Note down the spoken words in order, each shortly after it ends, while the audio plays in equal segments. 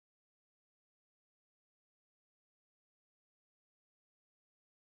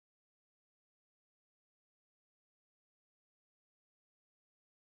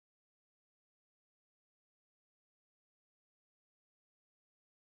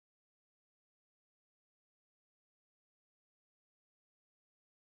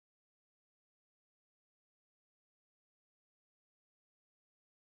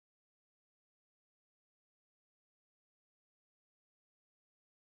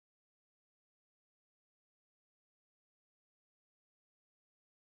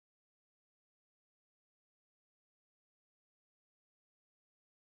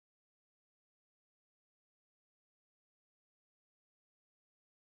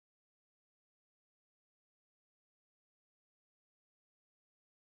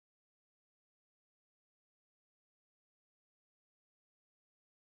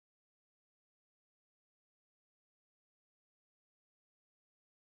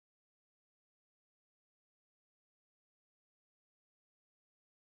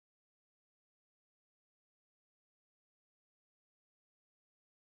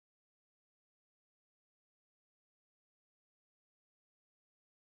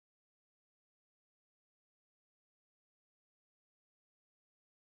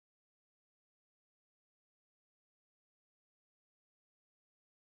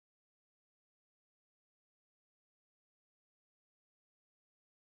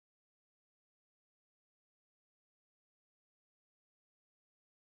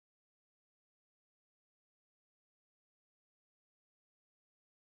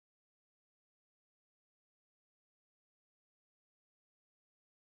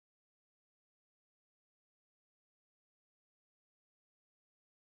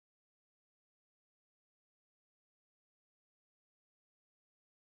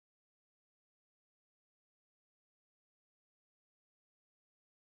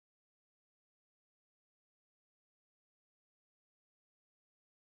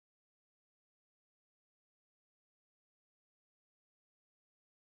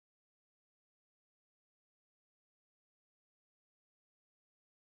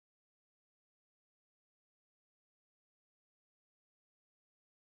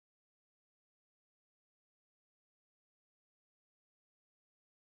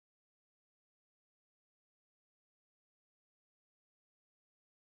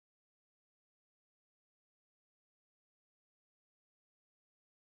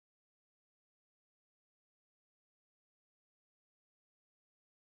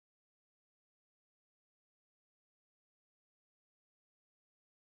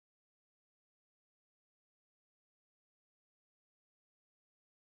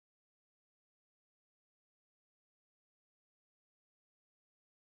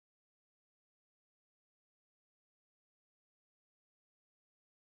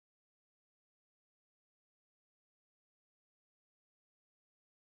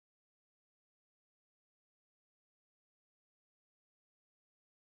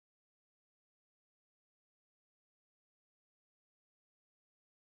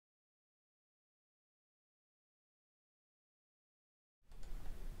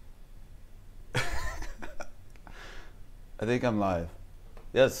I think I'm live.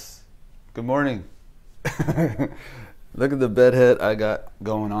 Yes. Good morning. Look at the bed head I got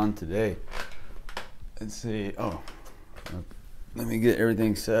going on today. Let's see. Oh, let me get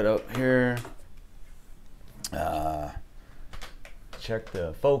everything set up here. Check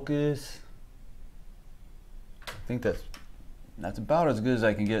the focus. I think that's about as good as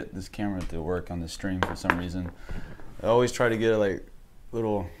I can get this camera to work on the stream for some reason. I always try to get it like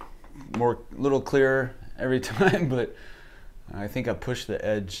little clearer every time, but I think I pushed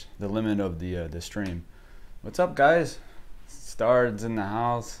the limit of the stream. What's up, guys? Stard's in the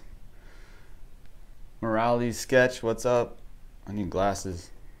house. Morality's sketch, what's up? I need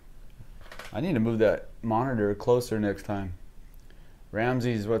glasses. I need to move that monitor closer next time.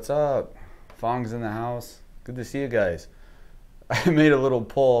 Ramsey's, what's up? Fong's in the house. Good to see you guys. I made a little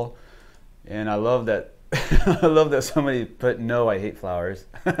poll, and I love that. I love that somebody put no, I hate flowers.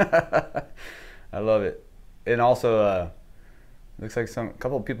 I love it. And also, looks like a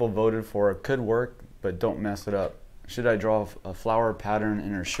couple of people voted for it could work, but don't mess it up. Should I draw a flower pattern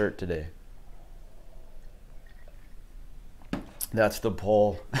in her shirt today? That's the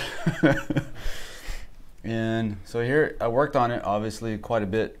poll. And so here, I worked on it obviously quite a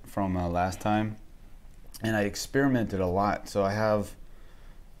bit from last time, and I experimented a lot. So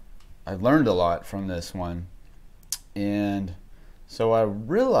I learned a lot from this one, and so I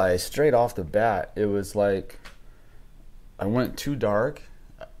realized straight off the bat it was like I went too dark.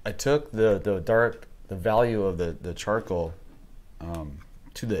 I took the value of the charcoal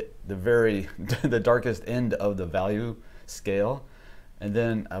to the very the darkest end of the value scale, and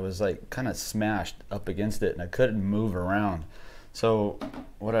then I was like kind of smashed up against it and I couldn't move around. So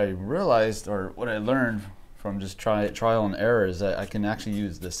what I realized, or what I learned from just trial and error, is that I can actually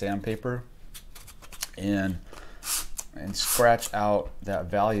use the sandpaper and scratch out that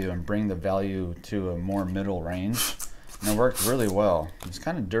value and bring the value to a more middle range. And it worked really well. It's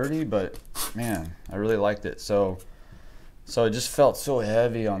kind of dirty, but man, I really liked it. So it just felt so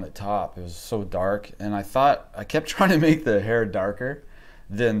heavy on the top. It was so dark, and I kept trying to make the hair darker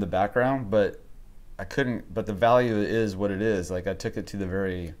than the background, but I couldn't. But the value is what it is. Like I took it to the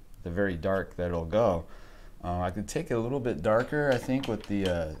very dark that it'll go. I could take it a little bit darker, I think, with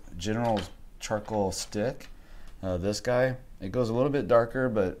the General charcoal stick. This guy, it goes a little bit darker,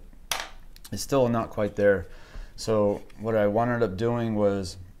 but it's still not quite there. So what I wound up doing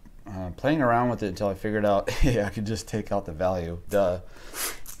was playing around with it until I figured out, hey, I could just take out the value. Duh.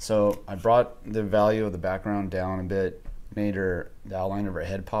 So I brought the value of the background down a bit, made the outline of her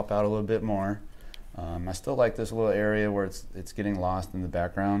head pop out a little bit more. I still like this little area where it's getting lost in the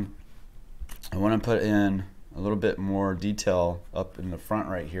background. I want to put in a little bit more detail up in the front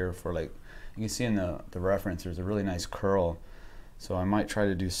right here for, like, you can see in the reference, there's a really nice curl. So I might try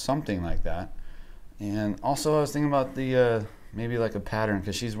to do something like that. And also I was thinking about the maybe like a pattern,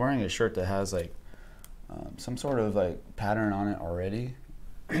 because she's wearing a shirt that has like some sort of like pattern on it already.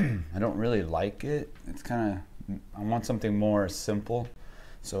 I don't really like it. It's kind of, I want something more simple.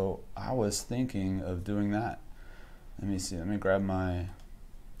 So I was thinking of doing that. Let me see, let me grab my,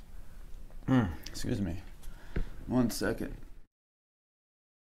 excuse me, 1 second.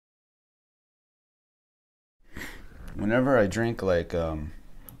 Whenever I drink like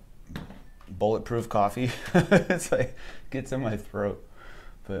bulletproof coffee, it's like gets in my throat,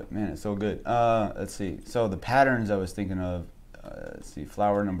 but man, it's so good. Let's see, so the patterns I was thinking of, let's see,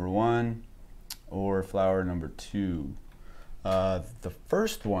 flower number 1 or flower number 2. The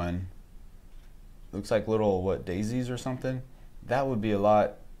first one looks like little daisies or something. That would be a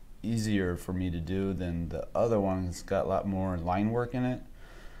lot easier for me to do than the other one. It's got a lot more line work in it,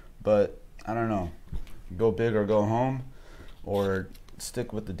 but I don't know, go big or go home, or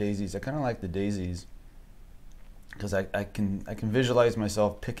stick with the daisies. I kind of like the daisies because I can visualize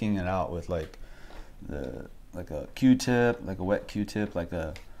myself picking it out with like a Q-tip, like a wet Q-tip,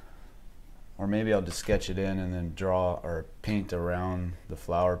 or maybe I'll just sketch it in and then draw or paint around the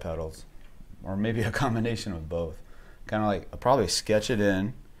flower petals, or maybe a combination of both. Kind of like I'll probably sketch it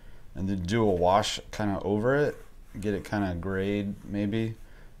in and then do a wash kind of over it, get it kind of grayed maybe,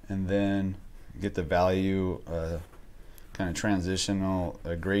 and then get the value kind of transitional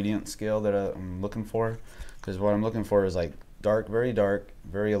gradient scale that I'm looking for, because what I'm looking for is like dark,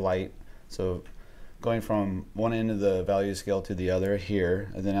 very light. So going from one end of the value scale to the other here,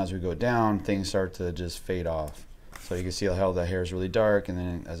 and then as we go down, things start to just fade off. So you can see how the hair is really dark, and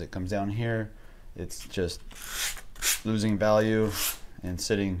then as it comes down here, it's just losing value and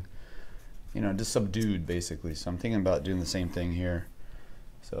sitting, you know, just subdued basically. So I'm thinking about doing the same thing here.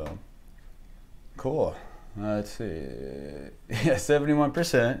 So cool. Let's see. Yeah,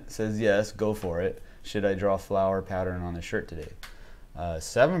 71% says yes, go for it. Should I draw flower pattern on the shirt today?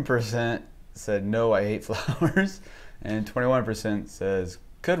 7% said no, I hate flowers, and 21% says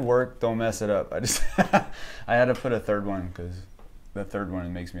could work, don't mess it up. I had to put a third one because the third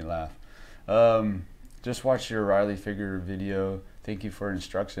one makes me laugh. Just watched your Reilly figure video. Thank you for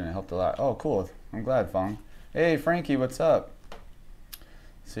instruction. It helped a lot. Oh, cool. I'm glad, Fong. Hey, Frankie, what's up?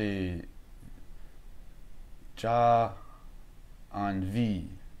 Let's see.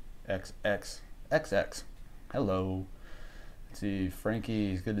 𝔸𝕟𝕒𝕥𝕥𝕥𝕣𝕒 XX. Hello. Let's see.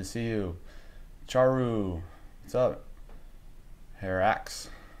 Frankie, it's good to see you. Charu, what's up? Herax,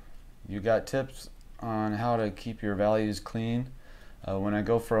 you got tips on how to keep your values clean? When I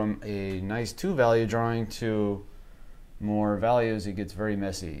go from a nice 2-value drawing to more values, it gets very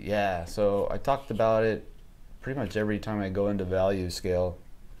messy. Yeah, so I talked about it pretty much every time I go into value scale,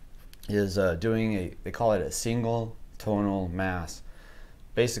 is doing they call it a single tonal mass.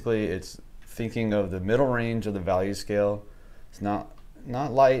 Basically, it's thinking of the middle range of the value scale. It's not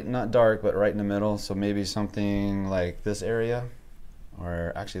light, not dark, but right in the middle. So maybe something like this area,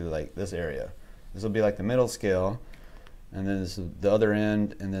 or actually like this area. This will be like the middle scale, and then this is the other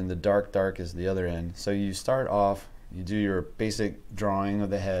end, and then the dark is the other end. So you start off, you do your basic drawing of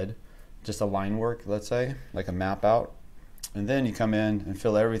the head, just a line work, let's say, like a map out, and then you come in and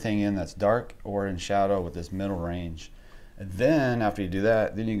fill everything in that's dark or in shadow with this middle range. And then after you do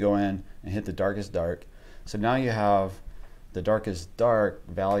that, then you go in and hit the darkest dark. So now you have the darkest dark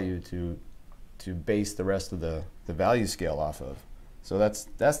value to base the rest of the value scale off of. So that's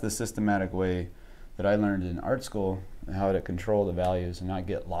the systematic way that I learned in art school, how to control the values and not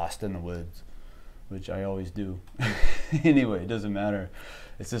get lost in the woods, which I always do. Anyway, it doesn't matter.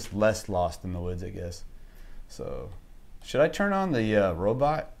 It's just less lost in the woods, I guess. So should I turn on the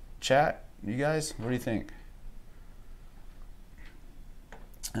robot chat, you guys? What do you think?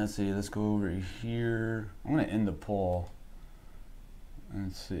 Let's see, let's go over here. I'm gonna end the poll.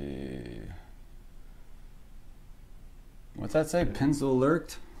 Let's see. What's that say?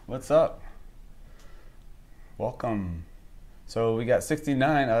 𝔻𝕠𝕒𝕥𝕥𝕣𝕒? What's up? Welcome. So we got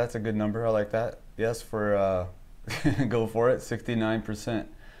 69. Oh, that's a good number. I like that. Yes, for go for it. 69%.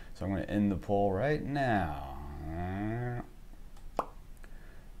 So I'm going to end the poll right now.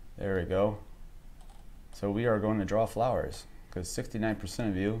 There we go. So we are going to draw flowers because 69%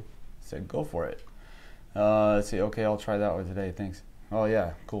 of you said go for it. Let's see. Okay, I'll try that one today. Thanks. Oh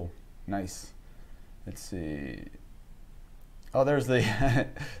yeah, cool, nice. Let's see. Oh, there's the.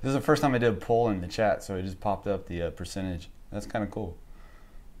 This is the first time I did a poll in the chat, so it just popped up the percentage. That's kind of cool.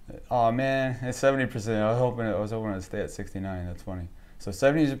 Oh man, it's 70%. I was hoping it'd stay at 69. That's funny. So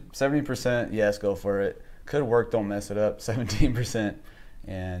 70%, yes, go for it. Could work, don't mess it up. 17%,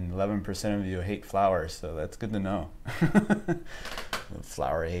 and 11% of you hate flowers. So that's good to know.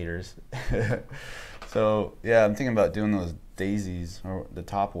 Flower haters. So yeah, I'm thinking about doing those daisies, or the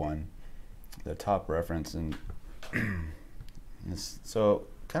top one, the top reference, and. So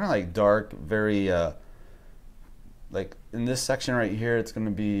kind of like dark, very like in this section right here, it's going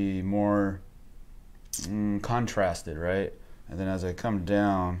to be more contrasted, right? And then as I come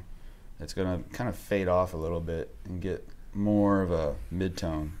down, it's going to kind of fade off a little bit and get more of a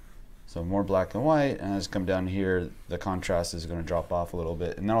mid-tone. So more black and white, and as I come down here, the contrast is going to drop off a little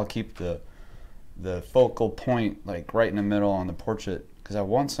bit, and that'll keep the focal point like right in the middle on the portrait, because I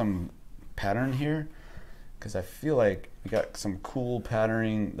want some pattern here. Because I feel like we got some cool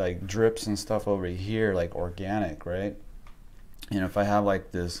patterning, like drips and stuff over here, like organic, right? And if I have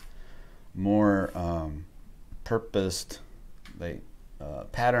like this more purposed like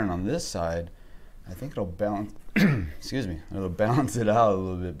pattern on this side, I think it'll balance. Excuse me, it'll balance it out a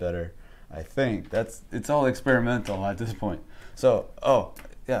little bit better. I think it's all experimental at this point. So oh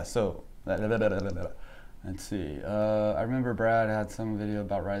yeah, so. Let's see. I remember Brad had some video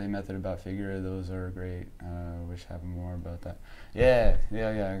about Reilly Method about figure. Those are great. Wish having more about that. Yeah.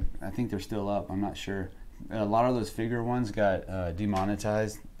 I think they're still up. I'm not sure. A lot of those figure ones got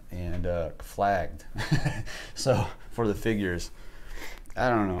demonetized and flagged. So for the figures, I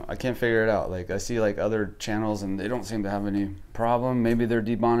don't know. I can't figure it out. Like I see like other channels and they don't seem to have any problem. Maybe they're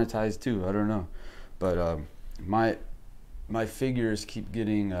demonetized too. I don't know. But my figures keep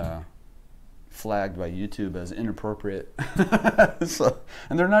getting. Flagged by YouTube as inappropriate. So,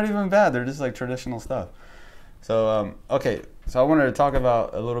 and they're not even bad, they're just like traditional stuff. So okay, so I wanted to talk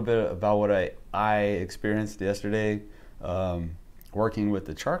about a little bit about what I experienced yesterday working with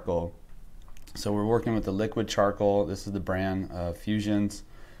the charcoal. So we're working with the liquid charcoal. This is the brand Fusions.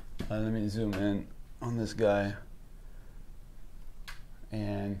 Let me zoom in on this guy,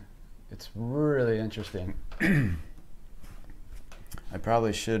 and it's really interesting. I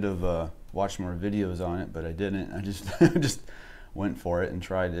probably should have watch more videos on it, but I didn't. I just just went for it and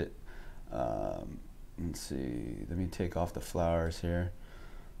tried it. Let's see, let me take off the flowers here.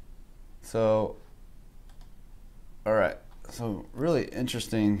 So, all right, so really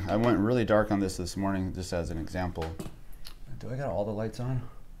interesting. I went really dark on this morning just as an example. Do I got all the lights on?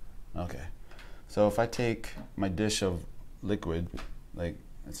 Okay. So if I take my dish of liquid, like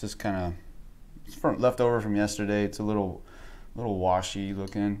it's just kind of, it's left over from yesterday. It's a little washy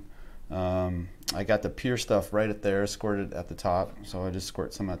looking. I got the pure stuff right at there, squirted at the top. So I just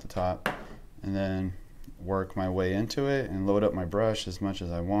squirt some at the top and then work my way into it and load up my brush as much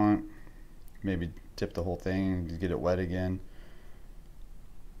as I want. Maybe dip the whole thing to get it wet again.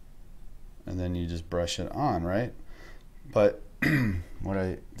 And then you just brush it on, right? But what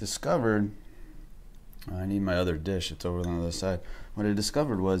I discovered, I need my other dish, it's over on the other side. What I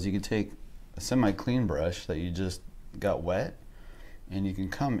discovered was you can take a semi-clean brush that you just got wet and you can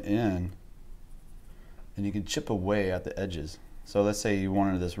come in and you can chip away at the edges. So let's say you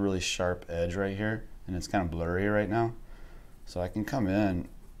wanted this really sharp edge right here and it's kind of blurry right now. So I can come in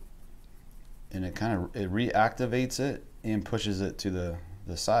and it reactivates it and pushes it to the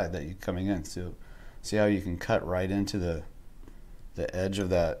side that you're coming in. So see how you can cut right into the edge of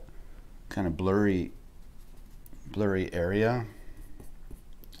that kind of blurry area.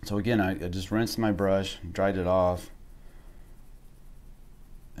 So again, I just rinsed my brush, dried it off,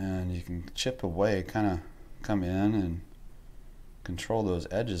 and you can chip away, kind of come in and control those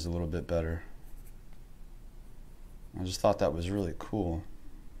edges a little bit better. I just thought that was really cool.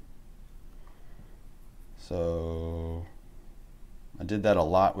 So I did that a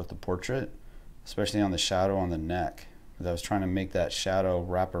lot with the portrait, especially on the shadow on the neck, because I was trying to make that shadow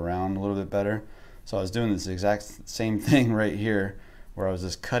wrap around a little bit better. So I was doing this exact same thing right here, where I was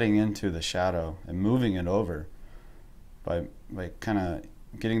just cutting into the shadow and moving it over by kind of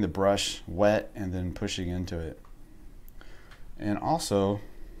getting the brush wet and then pushing into it. And also,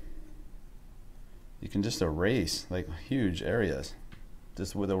 you can just erase like huge areas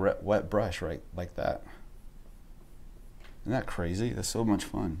just with a wet brush, right, like that. Isn't that crazy? That's so much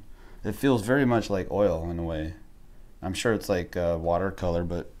fun. It feels very much like oil in a way. I'm sure it's like watercolor,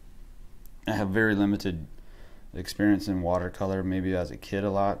 but I have very limited experience in watercolor, maybe as a kid a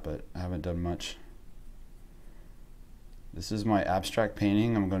lot, but I haven't done much. This is my abstract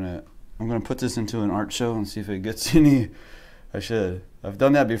painting. I'm gonna put this into an art show and see if it gets any. I should. I've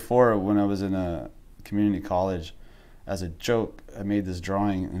done that before when I was in a community college. As a joke, I made this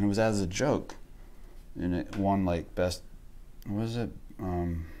drawing, and it was as a joke, and it won like best. What was it?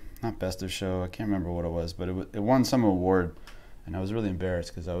 Not best of show. I can't remember what it was, but it won some award, and I was really embarrassed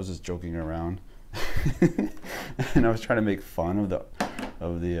because I was just joking around, and I was trying to make fun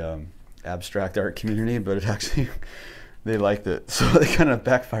of the abstract art community, but it actually they liked it, so they kind of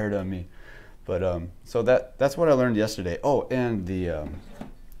backfired on me. But so that's what I learned yesterday. Oh, and the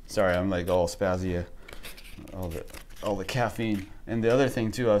sorry, I'm like all spazzy, all the caffeine. And the other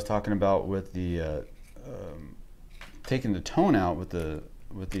thing too, I was talking about with the taking the tone out with the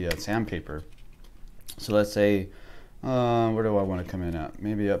sandpaper. So let's say, where do I want to come in at?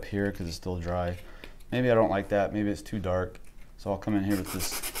 Maybe up here because it's still dry. Maybe I don't like that. Maybe it's too dark. So I'll come in here with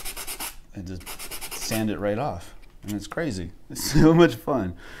this and just sand it right off. And it's crazy. It's so much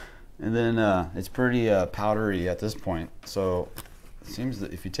fun. And then it's pretty powdery at this point. So it seems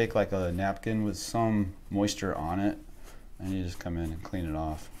that if you take like a napkin with some moisture on it, and you just come in and clean it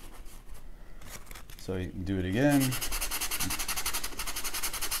off. So you can do it again.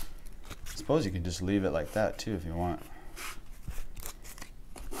 I suppose you can just leave it like that too if you want.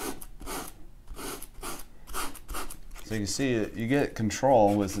 So you can see that you get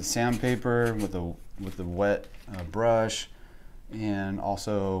control with the sandpaper, with the wet brush, and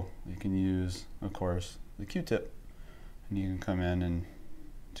also you can use, of course, the Q-tip, and you can come in and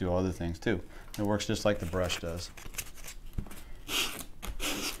do other things too. It works just like the brush does.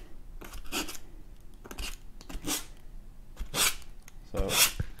 So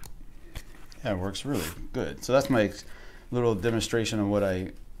yeah, it works really good. So that's my little demonstration of what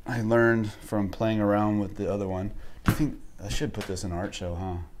I learned from playing around with the other one. I think I should put this in an art show,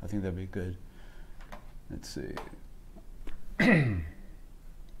 huh? I think that'd be good. Let's see.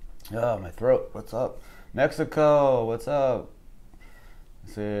 Oh, my throat. What's up? Mexico, what's up?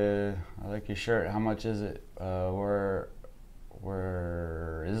 Let's see, I like your shirt. How much is it? Where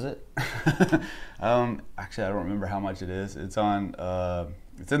is it? Actually, I don't remember how much it is. It's on.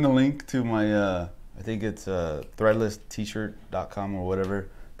 It's in the link to my. I think it's threadlesst-shirt.com or whatever.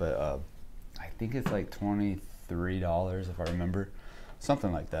 But I think it's like $23 if I remember,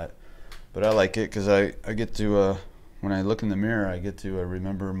 something like that. But I like it because I get to when I look in the mirror, I get to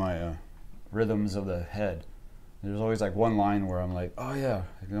remember my rhythms of the head. There's always like one line where I'm like, oh yeah,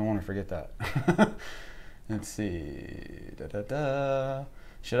 I don't want to forget that. Let's see. Da, da, da.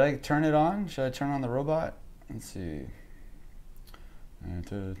 Should I turn it on? Should I turn on the robot? Let's see.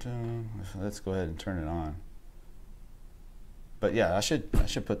 Let's go ahead and turn it on. But yeah, I should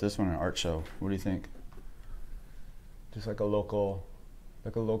put this one in an art show. What do you think? Just like a local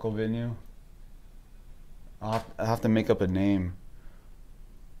venue. I'll have to make up a name.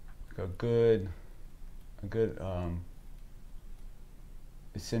 Like a good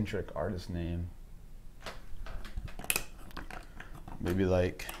eccentric artist name. Maybe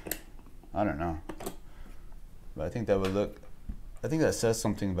like, I don't know. But I think that says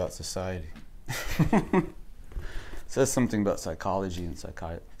something about society. It says something about psychology and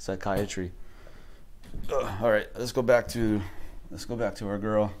psychiatry. All right, let's go back to our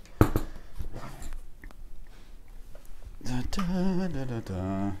girl. Da, da, da, da,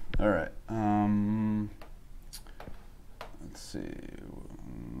 da. All right. Let's see.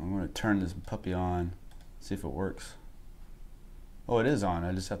 I'm going to turn this puppy on, see if it works. Oh, it is on.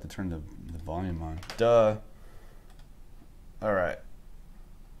 I just have to turn the volume on. Duh. All right.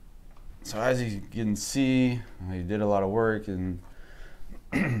 So as you can see, I did a lot of work and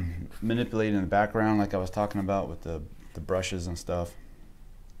manipulating the background like I was talking about with the brushes and stuff.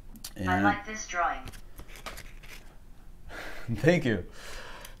 And I like this drawing. Thank you.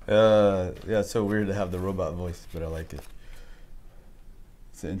 Yeah, it's so weird to have the robot voice, but I like it.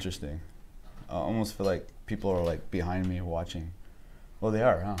 It's interesting. I almost feel like people are like behind me watching. Well, they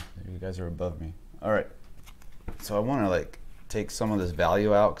are, huh? You guys are above me. All right. So I want to like take some of this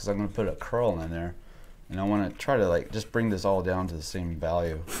value out because I'm going to put a curl in there, and I want to try to like just bring this all down to the same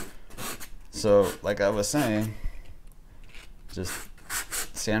value. So, like I was saying, just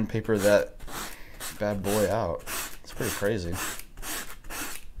sandpaper that bad boy out. It's pretty crazy.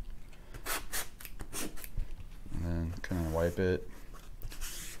 And then kind of wipe it.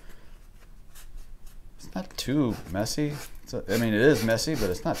 It's not too messy. I mean, it is messy, but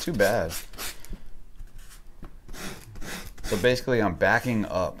it's not too bad. So basically, I'm backing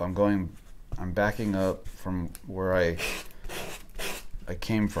up. I'm backing up from where I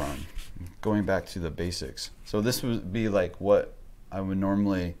came from, going back to the basics. So this would be like what I would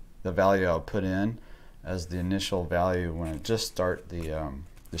normally, the value I would put in as the initial value when I just start the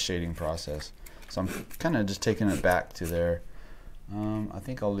shading process. So I'm kind of just taking it back to there. I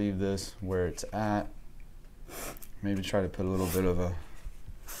think I'll leave this where it's at. Maybe try to put a little bit of a,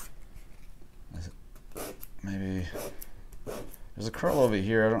 maybe there's a curl over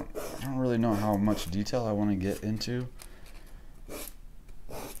here. I don't really know how much detail I want to get into.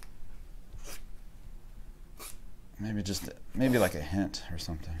 Maybe like a hint or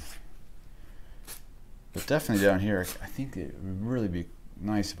something. But definitely down here, I think it would really be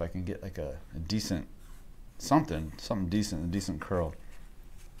nice if I can get like a decent something decent, a decent curl,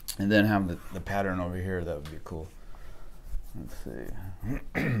 and then have the pattern over here. That would be cool. Let's see.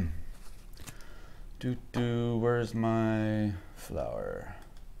 Where's my flower?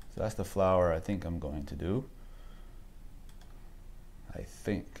 So that's the flower I think I'm going to do. I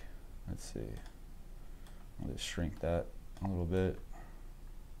think. Let's see. I'll just shrink that a little bit.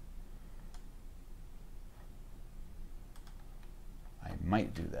 I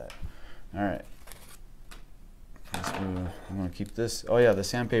might do that. All right. I'm going to keep this. Oh yeah, the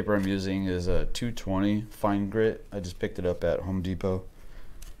sandpaper I'm using is a 220 fine grit. I just picked it up at Home Depot.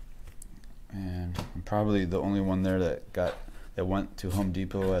 And I'm probably the only one there that went to Home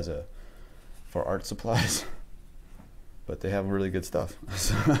Depot for art supplies. But they have really good stuff.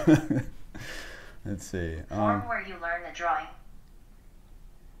 So let's see. Form where you learn the drawing.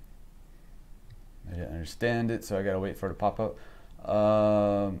 I didn't understand it, so I gotta wait for it to pop up.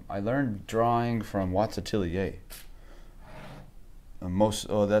 I learned drawing from 𝔻𝕣𝕒𝕨.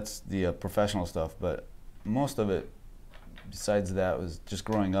 That's the professional stuff, but most of it, besides that, was just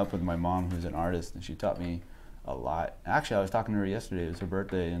growing up with my mom, who's an artist, and she taught me a lot. Actually, I was talking to her yesterday. It was her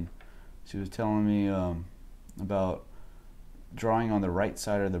birthday, and she was telling me about drawing on the right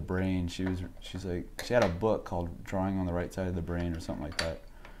side of the brain. She's like, she had a book called Drawing on the Right Side of the Brain or something like that,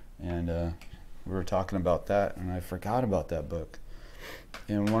 and we were talking about that, and I forgot about that book.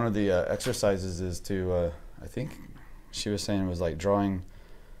 And one of the exercises is to, I think she was saying it was like drawing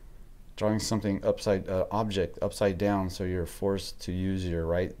something object upside down, so you're forced to use your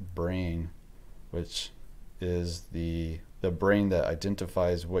right brain, which is the brain that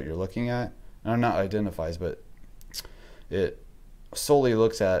identifies what you're looking at. No, not identifies, but it solely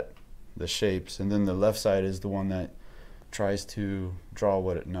looks at the shapes, and then the left side is the one that tries to draw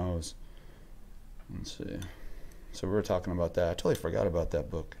what it knows. Let's see. So we were talking about that. I totally forgot about that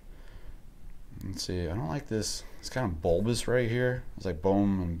book. Let's see, I don't like this. It's kind of bulbous right here. It's like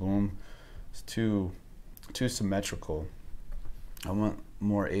boom and boom. It's too symmetrical. I want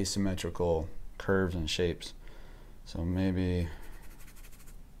more asymmetrical curves and shapes. So maybe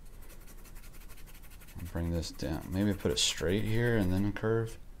I'll bring this down. Maybe put it straight here and then a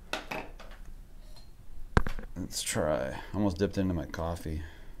curve. Let's try. Almost dipped into my coffee.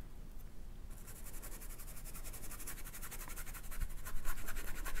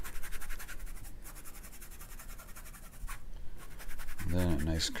 And then a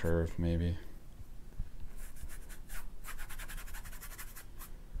nice curve maybe.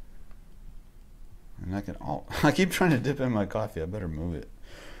 And I can I keep trying to dip in my coffee. I better move it.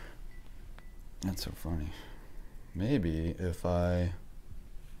 That's so funny. Maybe if I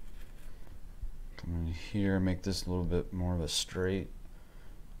come in here, make this a little bit more of a straight.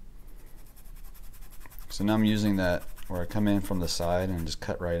 So now I'm using that where I come in from the side and just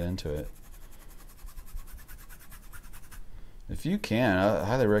cut right into it. If you can, I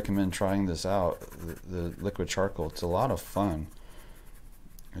highly recommend trying this out, the liquid charcoal. It's a lot of fun.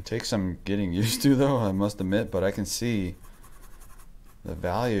 It takes some getting used to though, I must admit, but I can see the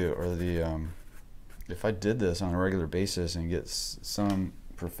value or the, if I did this on a regular basis and get some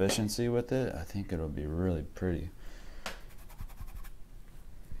proficiency with it, I think it'll be really pretty.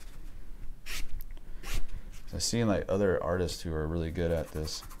 I've seen like other artists who are really good at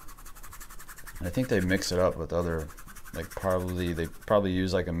this. And I think they mix it up with other, like they probably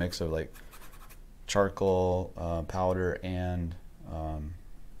use like a mix of like charcoal, powder, and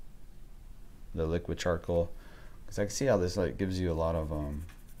the liquid charcoal, because I can see how this like gives you a lot of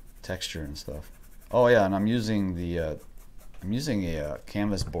texture and stuff. Oh yeah, and I'm using a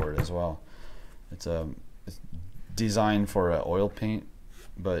canvas board as well. It's designed for oil paint,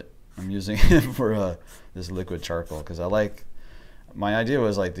 but I'm using it for this liquid charcoal because I like. My idea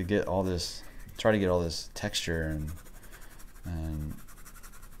was like to get all this, try to get all this texture, and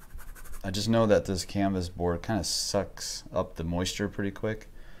I just know that this canvas board kind of sucks up the moisture pretty quick.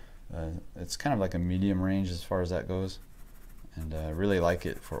 It's kind of like a medium range as far as that goes, and I really like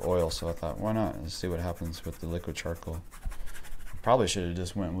it for oil, so I thought, why not? Let's see what happens with the liquid charcoal. Probably should have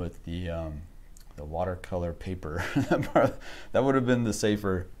just went with the watercolor paper. That would have been the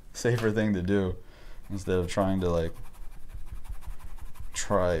safer thing to do, instead of trying to like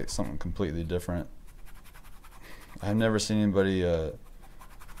try something completely different. I've never seen anybody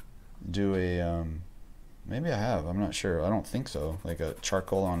do a maybe I have, I'm not sure, I don't think so, like a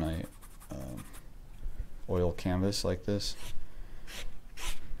charcoal on a oil canvas like this.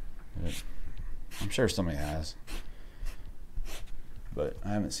 I'm sure somebody has, but I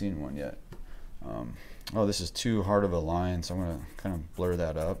haven't seen one yet. Oh, this is too hard of a line, so I'm going to kind of blur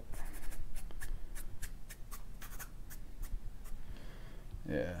that up.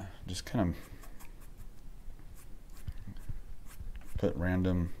 Yeah, just kind of put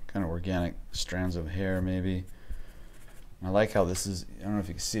random kind of organic strands of hair maybe. I like how this is, I don't know if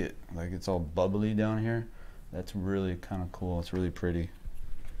you can see it, like it's all bubbly down here. That's really kind of cool. It's really pretty.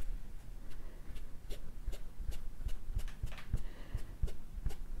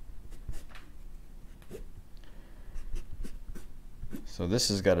 So this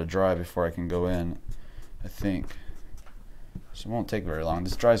has got to dry before I can go in, I think. So it won't take very long.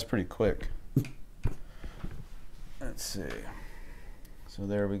 This dries pretty quick. Let's see. So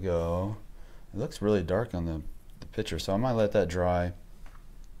there we go. It looks really dark on the picture, so I might let that dry,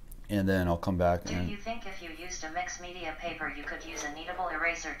 and then I'll come back. Do you think if you used a mixed media paper you could use a kneadable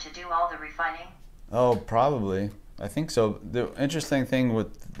eraser to do all the refining? Oh, probably. I think so. The interesting thing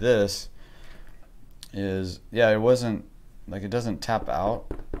with this is, yeah, it wasn't, like, it doesn't tap out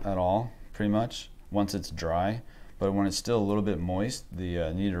at all, pretty much, once it's dry. But when it's still a little bit moist,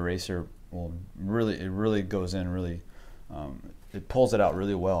 the kneaded eraser will really, it really goes in really, it pulls it out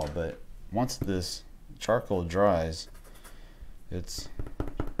really well. But once this charcoal dries, it's,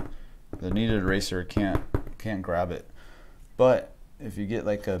 the kneaded eraser can't grab it. But if you get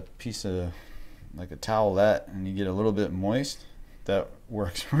like a piece of, like a towelette, and you get a little bit moist, that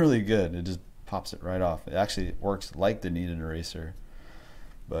works really good. It just pops it right off. It actually works like the kneaded eraser,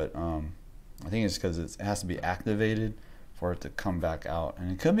 but I think it's because it has to be activated for it to come back out,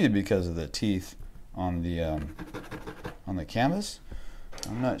 and it could be because of the teeth on the canvas.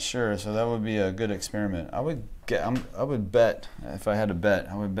 I'm not sure, so that would be a good experiment. I would bet, if I had to bet,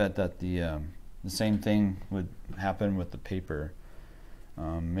 I would bet that the same thing would happen with the paper.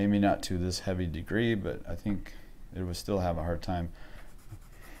 Maybe not to this heavy degree, but I think it would still have a hard time,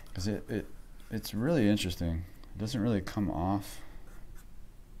 because it's really interesting. It doesn't really come off.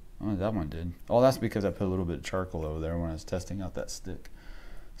 Oh, that one did. Oh, that's because I put a little bit of charcoal over there when I was testing out that stick.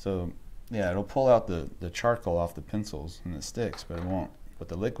 So yeah, it'll pull out the charcoal off the pencils and the sticks, but it won't. But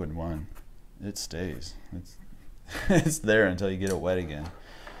the liquid one, it stays. It's it's there until you get it wet again.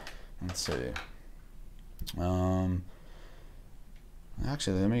 Let's see.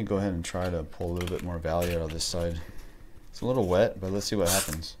 Actually, let me go ahead and try to pull a little bit more value out of this side. It's a little wet, but let's see what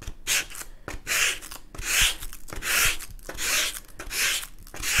happens.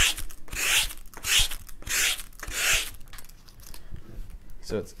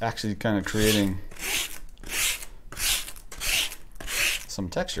 So it's actually kind of creating some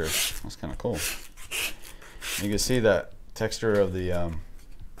texture. That's kind of cool. You can see that texture of the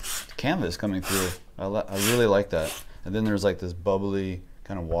canvas coming through. I really like that. And then there's like this bubbly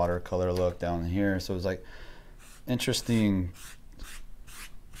kind of watercolor look down here. So it's like interesting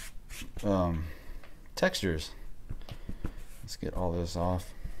textures. Let's get all this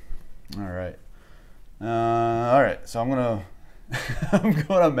off. All right. All right. So I'm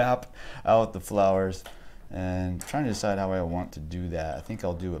gonna map out the flowers and trying to decide how I want to do that. I think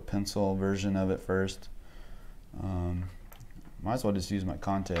I'll do a pencil version of it first. Might as well just use my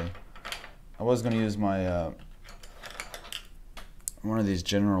𝔻𝕉𝕒. I was going to use my one of these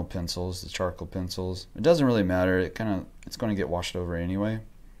general pencils, the charcoal pencils. It doesn't really matter. It's going to get washed over anyway.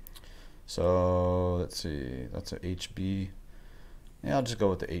 So let's see. That's a HB. Yeah, I'll just go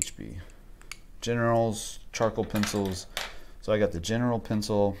with the HB. Generals, charcoal pencils. So I got the general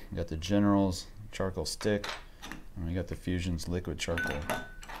pencil, I got the generals charcoal stick, and we got the Fusion's liquid charcoal.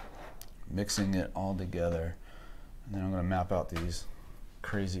 Mixing it all together. And then I'm going to map out these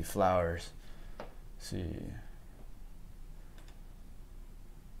crazy flowers. Let's see.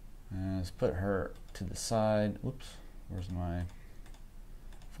 And let's put her to the side. Oops, where's my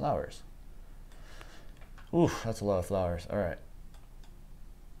flowers? Ooh, that's a lot of flowers. All right.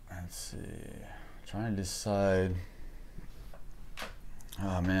 Let's see. Trying to decide.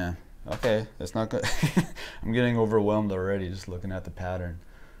 Oh man. Okay, that's not good. I'm getting overwhelmed already just looking at the pattern.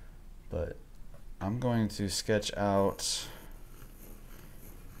 But I'm going to sketch out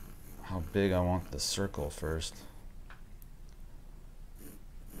how big I want the circle first.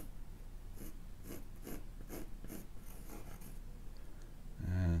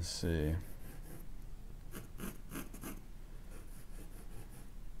 And let's see.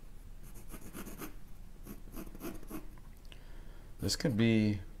 This could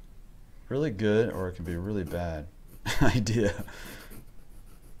be really good or it could be a really bad idea.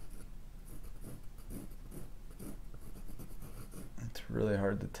 It's really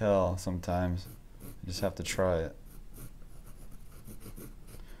hard to tell sometimes. You just have to try it.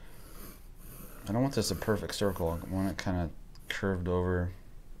 I don't want this a perfect circle. I want it kind of curved over.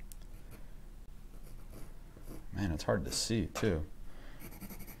 Man, it's hard to see too.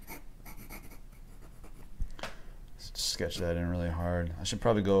 Let's sketch that in really hard. I should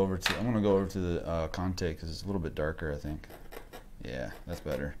probably go over to, I'm going to go over to the 𝔻𝕉𝕒 because it's a little bit darker, I think. Yeah, that's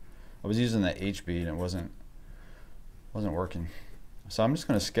better. I was using that HB and it wasn't working. So I'm just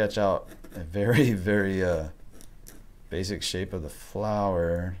going to sketch out a very, very basic shape of the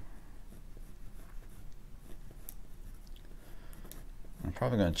flower. I'm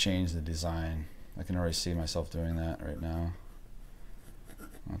probably going to change the design. I can already see myself doing that right now.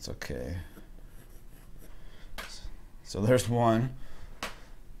 That's okay. So there's one.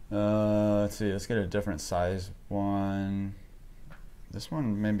 Let's see, let's get a different size one. This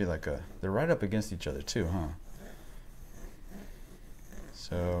one maybe like they're right up against each other too, huh?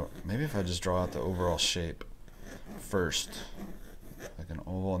 So maybe if I just draw out the overall shape first, like an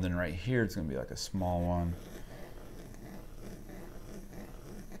oval, and then right here it's gonna be like a small one.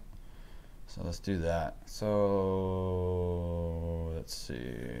 So let's do that. So let's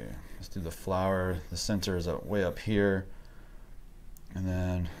see. Let's do the flower. The center is way up here, and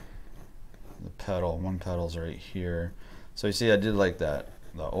then the petal. One petal's right here. So you see, I did like that,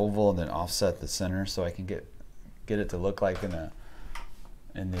 the oval, and then offset the center, so I can get it to look like in the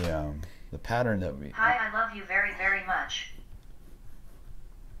pattern that we. Hi, I love you very, very much.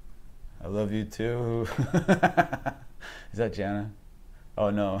 I love you too. Is that Jana? Oh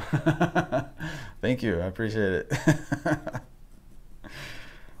no. Thank you, I appreciate it.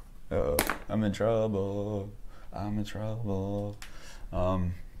 Uh-oh, I'm in trouble. I'm in trouble.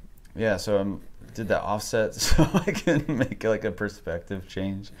 Yeah, so I did that offset so I can make like a perspective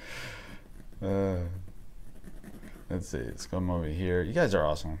change. Let's see, let's come over here. You guys are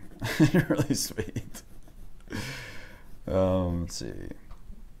awesome. You're really sweet. Let's see.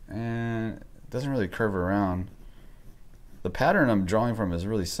 And it doesn't really curve around. The pattern I'm drawing from is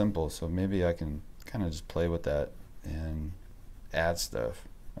really simple, so maybe I can kind of just play with that and add stuff.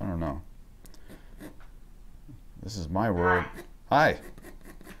 I don't know. This is my world. Hi.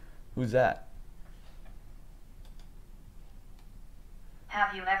 Who's that?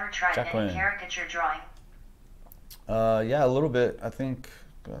 Have you ever tried Jacqueline. any caricature drawing? Yeah, a little bit. I think,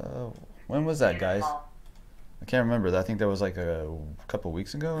 when was that, guys? Beautiful. I can't remember. I think that was like a couple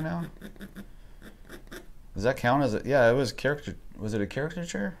weeks ago now. Does that count as a, yeah, it was caricature. Was it a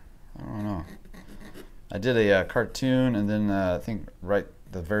caricature? I don't know. I did a cartoon, and then I think right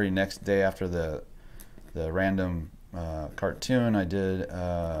the very next day after the random cartoon, I did,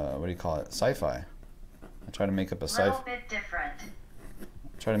 what do you call it? Sci-fi. I tried to make up a Little bit different.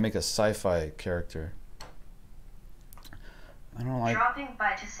 try to make a sci-fi character. I don't like. Dropping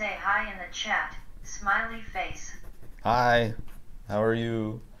by to say hi in the chat. Smiley face. Hi, how are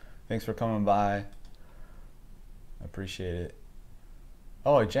you? Thanks for coming by. I appreciate it.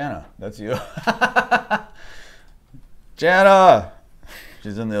 Oh, Jana, that's you. Jana!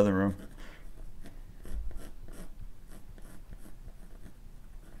 She's in the other room.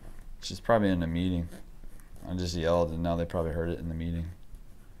 She's probably in a meeting. I just yelled and now they probably heard it in the meeting.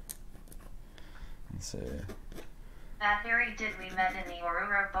 Let's see. At theory did we met in the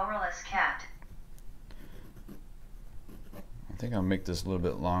𝔸𝕒𝕥𝕥𝕑𝕠𝕦𝕙 cat. I think I'll make this a little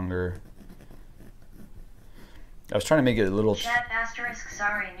bit longer. I was trying to make it a little. Chat asterisk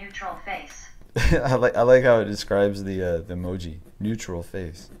sorry neutral face. I like how it describes the emoji neutral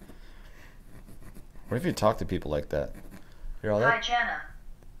face. What if you talk to people like that? You're all Hi that. Jana.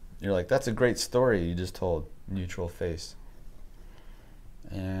 You're like, that's a great story you just told. Neutral face.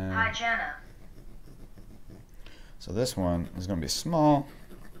 And Hi Jana. so this one is going to be small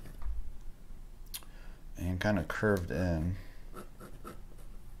and kind of curved in.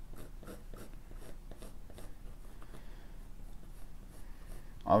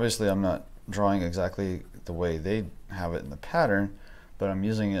 Obviously, I'm not drawing exactly the way they have it in the pattern, but I'm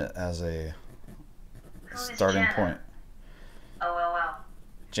using it as a starting point. 𝔸𝕐𝕥𝕥𝕥𝕣𝕒.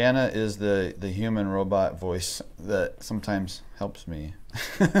 Jana is the human robot voice that sometimes helps me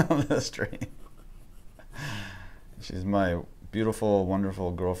on the stream. She's my beautiful,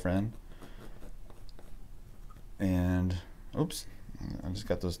 wonderful girlfriend. And, oops, I just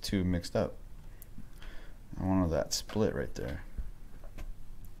got those two mixed up. I wanted that split right there.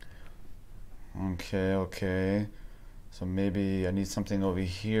 Okay. So maybe I need something over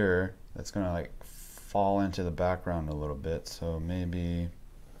here that's gonna like fall into the background a little bit. So maybe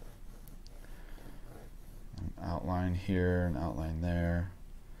an outline here, an outline there.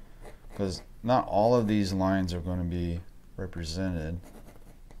 Because not all of these lines are going to be represented.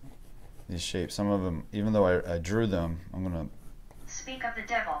 These shapes, some of them, even though I drew them, I'm gonna Speak of the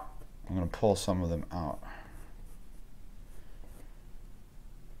devil. pull some of them out.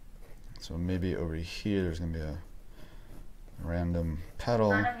 So maybe over here there's gonna be a random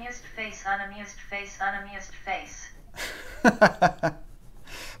petal. Unamused face, unamused face, unamused face.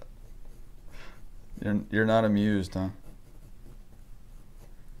 You're not amused, huh?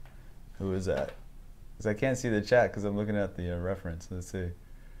 Who is that? Because I can't see the chat because I'm looking at the reference. Let's see.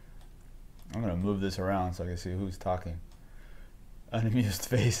 I'm gonna move this around so I can see who's talking. Unamused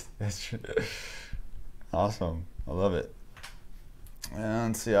face. That's true. Awesome. I love it.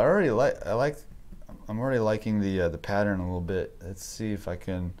 And see, I'm already liking the pattern a little bit. Let's see if I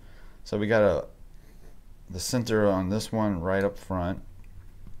can. So we got the center on this one right up front.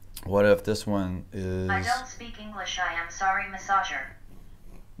 What if this one is? I don't speak English. I am sorry, massager.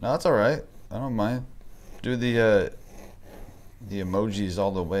 No, that's all right. I don't mind. Do the emojis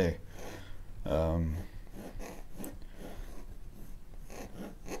all the way.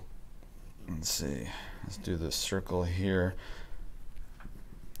 Let's see. Let's do the circle here.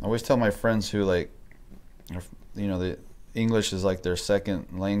 I always tell my friends who like, you know, the English is like their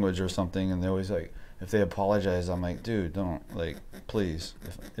second language or something, and they always like, if they apologize, I'm like, dude, don't, like, please.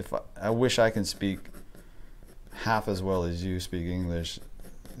 If I wish I can speak half as well as you speak English.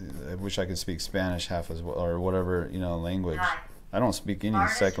 I wish I could speak Spanish half as well, or whatever, you know, language. Hi. I don't speak any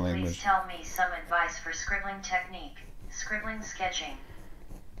Artist, second please language. tell me some advice for scribbling technique. Scribbling sketching.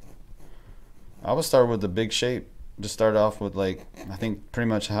 I would start with the big shape. Just start off with, like, I think pretty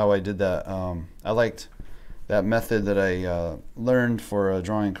much how I did that. I liked that method that I learned for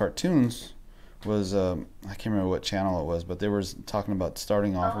drawing cartoons. Was I can't remember what channel it was, but they were talking about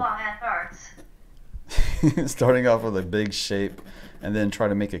starting off starting off with a big shape and then try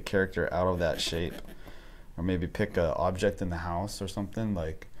to make a character out of that shape, or maybe pick an object in the house or something,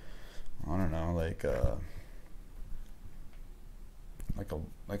 like, I don't know, like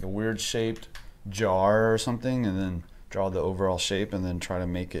a weird shaped jar or something, and then draw the overall shape and then try to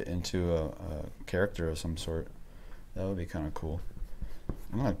make it into a character of some sort. That would be kind of cool.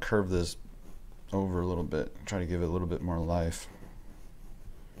 I'm gonna curve this over a little bit, try to give it a little bit more life.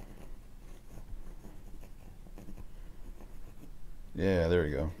 Yeah, there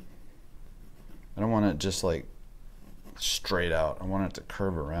you go. I don't want it just like straight out. I want it to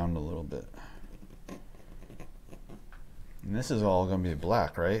curve around a little bit. And this is all going to be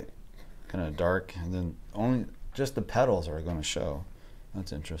black, right? Kind of dark, and then only just the petals are going to show.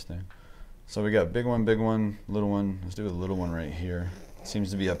 That's interesting. So we got big one, little one. Let's do a little one right here.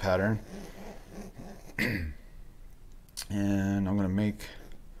 Seems to be a pattern. And I'm going to make,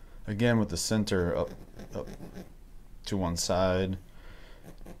 again, with the center up to one side.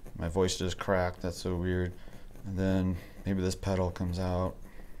 My voice just cracked. That's so weird. And then maybe this petal comes out,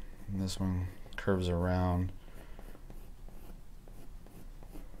 and this one curves around.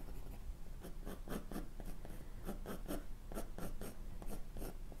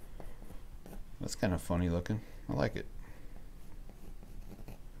 That's kind of funny looking. I like it.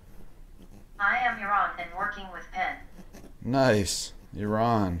 I am Iran and working with pen. Nice.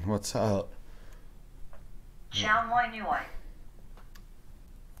 Iran, what's up? 𝔸𝕟𝕒𝕥𝕥𝕣𝕒𝕥𝕥𝕣𝕒.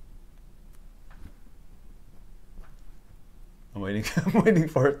 I'm waiting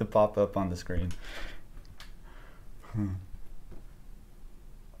for it to pop up on the screen.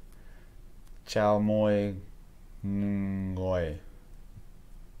 𝔸𝕟𝕒𝕥𝕥𝕣𝕒.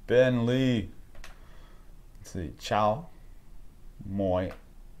 Ben Lee. Let's see.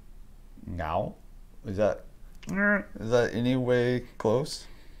 𝔸𝕟𝕒𝕥𝕥𝕣𝕒. Is that any way close?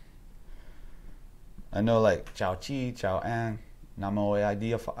 I know like 𝔸𝕥, 𝔸𝕥,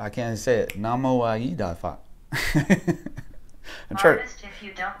 𝕻𝕠𝕒𝕥𝕣𝕒𝕙. I can't say it. 𝕻𝕠𝕒𝕥𝕣𝕒𝕙. I'm trying. Artist, if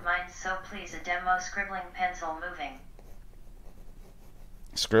you don't mind, so please a demo scribbling pencil moving.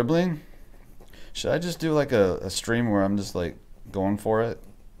 Scribbling? Should I just do like a stream where I'm just like going for it?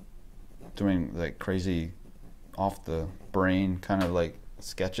 Doing like crazy off the brain kind of like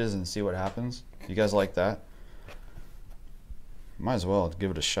sketches and see what happens? You guys like that? Might as well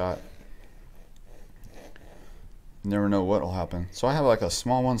give it a shot. Never know what will happen. So I have like a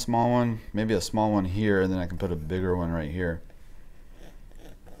small one, maybe a small one here, and then I can put a bigger one right here.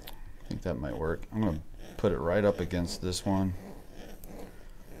 I think that might work. I'm going to put it right up against this one.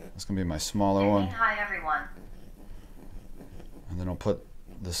 That's going to be my smaller one. Hi everyone. And then I'll put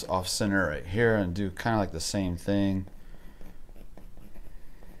this off center right here and do kind of like the same thing.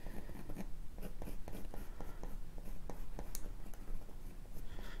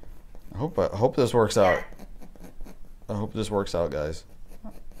 I hope this works out. I hope this works out, guys.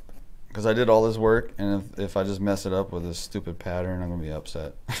 Because I did all this work, and if I just mess it up with this stupid pattern, I'm going to be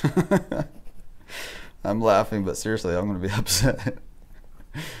upset. I'm laughing, but seriously, I'm going to be upset.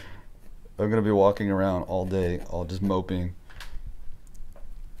 I'm going to be walking around all day, all just moping.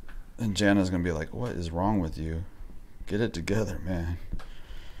 And Jana's going to be like, what is wrong with you? Get it together, man.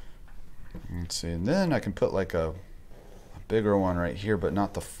 Let's see. And then I can put like a bigger one right here, but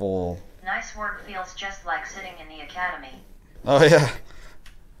not the full. Nice work, feels just like sitting in the academy. Oh, yeah.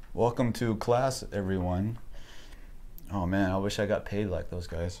 Welcome to class, everyone. Oh, man, I wish I got paid like those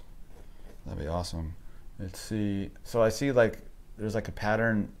guys. That'd be awesome. Let's see. So I see like there's like a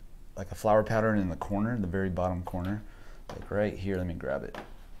pattern, like a flower pattern in the corner, the very bottom corner. Like right here. Let me grab it.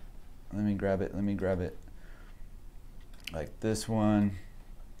 Let me grab it. Like this one.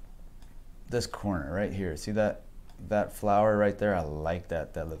 This corner right here. See that flower right there? I like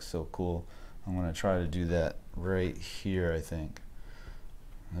that. That looks so cool. I'm going to try to do that right here, I think.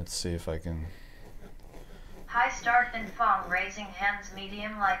 Let's see if I can. Hi, start and Fong, raising hands,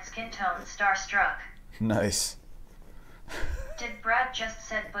 medium light skin tone, starstruck. Nice. Did Brad just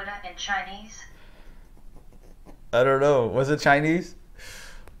said Buddha in Chinese? I don't know. Was it Chinese?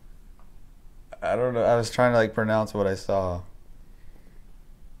 I don't know. I was trying to like pronounce what I saw.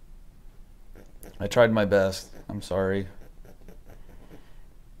 I tried my best. I'm sorry.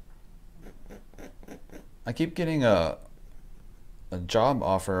 I keep getting a job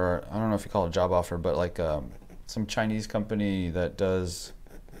offer. I don't know if you call it a job offer, but like some Chinese company that does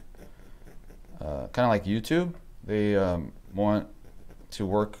kind of like YouTube. They want to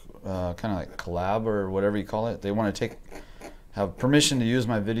work kind of like collab or whatever you call it. They want to have permission to use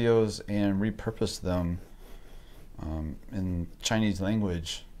my videos and repurpose them in Chinese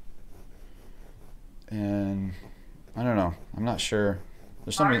language. And I don't know. I'm not sure.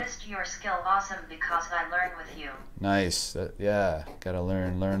 There's something. Artist, your skill awesome because I learn with you. Nice. Yeah, gotta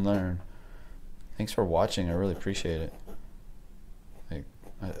learn. Thanks for watching. I really appreciate it. Like.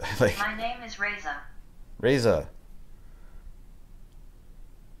 My name is Reza. Reza.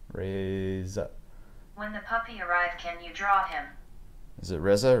 When the puppy arrived, can you draw him? Is it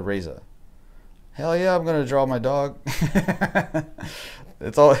Reza or Reza? Hell yeah, I'm gonna draw my dog.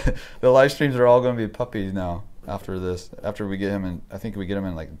 It's all the live streams are all gonna be puppies now after this. After we get him in, I think we get him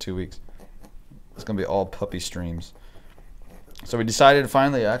in like 2 weeks. It's gonna be all puppy streams. So we decided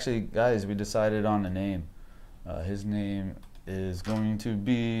finally, actually, guys, we decided on a name. His name is going to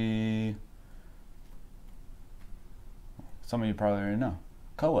be, some of you probably already know,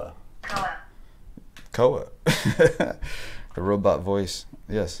 𝔻𝕣𝕒𝕥𝕥𝕥. 𝔻𝕣𝕒𝕥𝕥. The robot voice.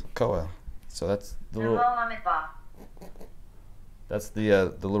 Yes, 𝔻𝕣𝕒𝕥𝕥. So that's the little. That's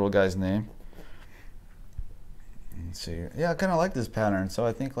the little guy's name. Let's see. Yeah, I kind of like this pattern. So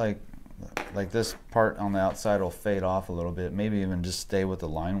I think like this part on the outside will fade off a little bit. Maybe even just stay with the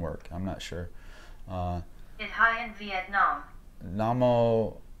line work. I'm not sure. It high in Vietnam.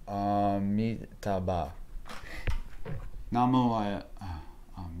 𝔻𝕣𝕒𝕥𝕥𝕥𝕣𝕒.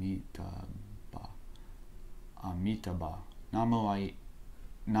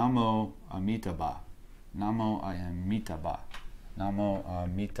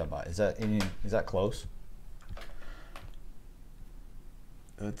 Is that close?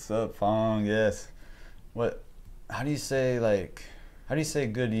 What's up, Phong? Yes. What? How do you say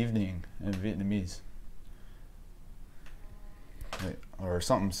good evening in Vietnamese? Or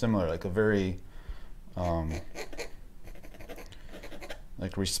something similar, like a very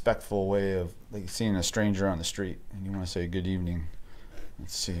like respectful way of like seeing a stranger on the street and you want to say good evening.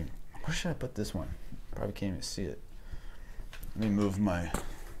 Let's see. Where should I put this one? Probably can't even see it. Let me move my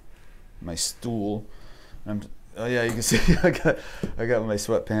stool. Oh yeah, you can see I got my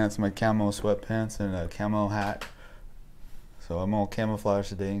sweatpants, my camo sweatpants, and a camo hat. So I'm all camouflaged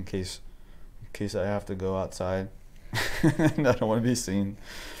today in case I have to go outside. And I don't want to be seen.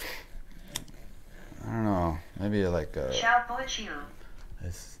 I don't know. Maybe like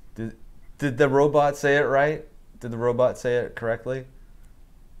𝔸𝕟𝕒𝕥𝕥𝕣𝕒𝕥. Did the robot say it right? Did the robot say it correctly?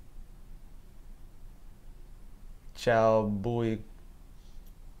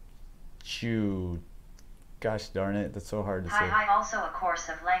 𝔸𝕟𝕒𝕥𝕥𝕣𝕒. Gosh darn it, that's so hard to say. Hi, also a course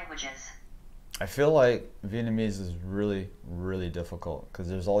of languages. I feel like Vietnamese is really, really difficult because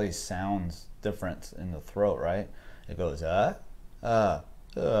there's all these sounds different in the throat, right? It goes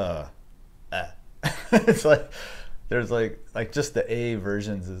It's like there's like just the A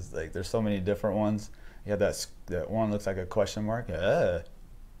versions is like there's so many different ones. You have that one looks like a question mark, and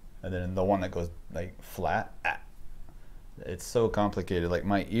then the one that goes like flat. It's so complicated. Like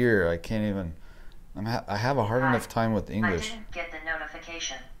my ear, I can't even. I have a hard enough time with English. I didn't get the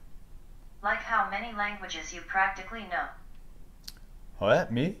notification. Like how many languages you practically know?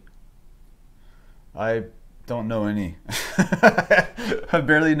 What? Me? I don't know any. I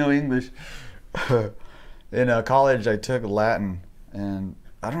barely know English. In college, I took Latin, and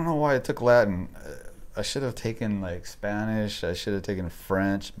I don't know why I took Latin. I should have taken like Spanish. I should have taken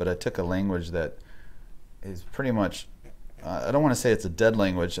French, but I took a language that is pretty much. I don't want to say it's a dead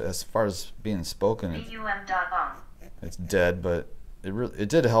language as far as being spoken. It's dead, but it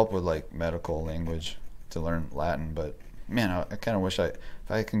did help with like medical language to learn Latin. But man, I kind of wish if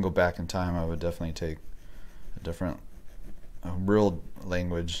I can go back in time, I would definitely take a real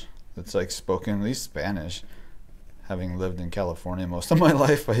language that's like spoken, at least Spanish. Having lived in California most of my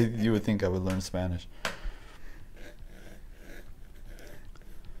life, you would think I would learn Spanish.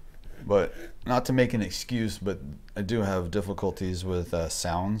 But not to make an excuse, but I do have difficulties with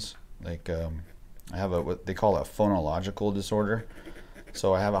sounds. Like I have what they call a phonological disorder.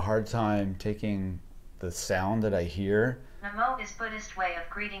 So I have a hard time taking the sound that I hear. Namo is Buddhist way of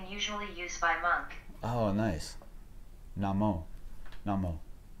greeting usually used by monk. Oh, nice. Namo. Namo.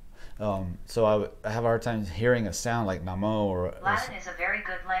 So I have a hard time hearing a sound like Namo or... Latin is a very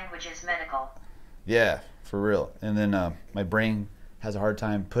good language as medical. Yeah, for real. And then my brain has a hard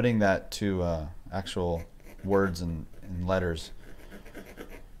time putting that to actual words and letters.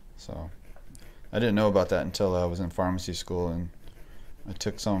 So I didn't know about that until I was in pharmacy school, and I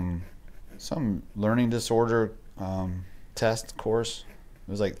took some learning disorder test course.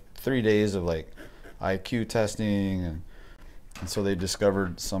 It was like 3 days of like IQ testing, and so they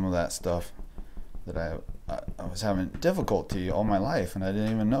discovered some of that stuff that I was having difficulty all my life, and I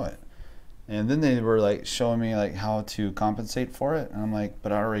didn't even know it. And then they were like showing me like how to compensate for it, and I'm like,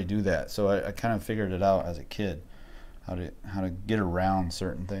 but I already do that. So I kind of figured it out as a kid, how to get around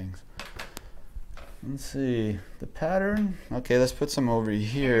certain things. Let's see the pattern. Okay, let's put some over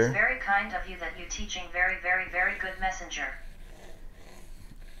here. It is very kind of you that you teaching very, very, very good messenger.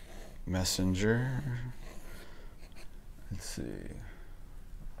 Messenger. Let's see.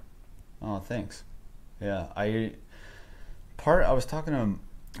 Oh, thanks. Yeah, I was talking to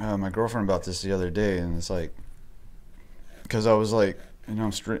my girlfriend about this the other day, and it's like, because I was like, you know,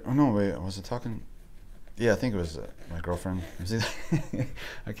 I'm straight. Oh no, wait, was I talking? Yeah, I think it was my girlfriend. I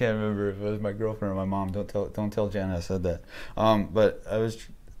can't remember if it was my girlfriend or my mom. Don't tell Jana I said that. But I was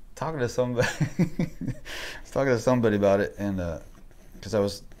talking to somebody. I was talking to somebody about it, and because I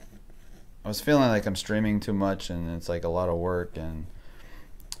was feeling like I'm streaming too much, and it's like a lot of work, and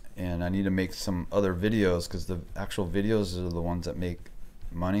I need to make some other videos, because the actual videos are the ones that make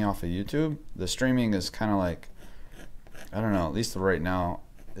money off of YouTube. The streaming is kind of like, I don't know, at least right now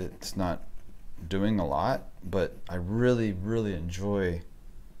it's not doing a lot, but I really enjoy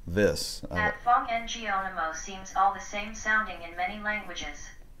this. 𝔻𝕠𝕥𝕥𝕒𝕨 seems all the same sounding in many languages.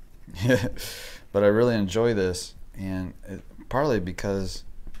 Yeah, but I really enjoy this, and partly because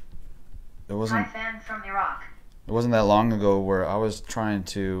it wasn't. Hi, fan from Iraq. It wasn't that long ago where I was trying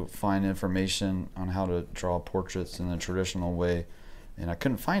to find information on how to draw portraits in the traditional way, and I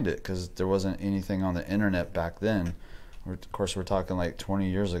couldn't find it because there wasn't anything on the internet back then. Of course, we're talking like 20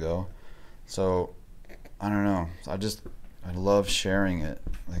 years ago. So I don't know. I love sharing it.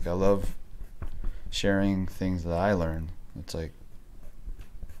 Like, I love sharing things that I learn. It's like,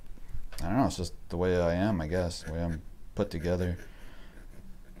 I don't know. It's just the way I am, I guess. The way I'm put together.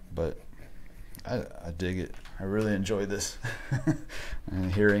 But I dig it. I really enjoy this.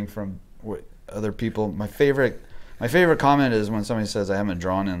 And hearing from what other people. My favorite comment is when somebody says, I haven't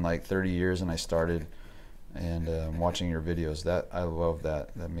drawn in like 30 years and I started, and watching your videos. That, I love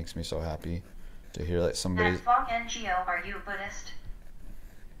that. That makes me so happy to hear that somebody. 𝔻𝕠𝕥𝕥𝕒𝕥𝕣, are you Buddhist?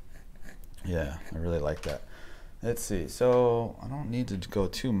 Yeah, I really like that. Let's see. So I don't need to go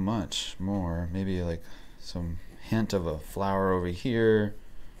too much more. Maybe like some hint of a flower over here.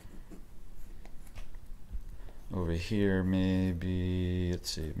 Over here, maybe. Let's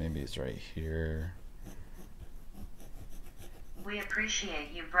see. Maybe it's right here. We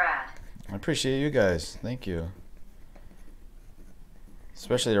appreciate you, Brad. I appreciate you guys. Thank you.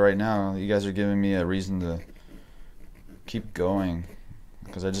 Especially right now, you guys are giving me a reason to keep going,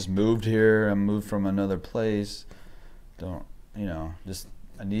 because I just moved here. I moved from another place. Just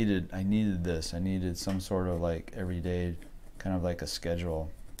I needed this. I needed some sort of like everyday, kind of like a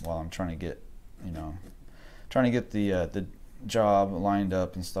schedule while I'm trying to get, the job lined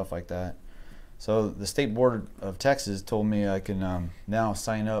up and stuff like that. So the State Board of Texas told me I can now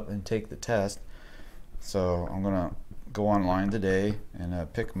sign up and take the test. So I'm gonna go online today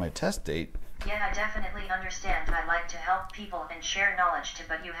and pick my test date. Yeah, I definitely understand. I like to help people and share knowledge too,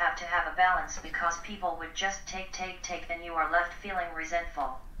 but you have to have a balance, because people would just take, and you are left feeling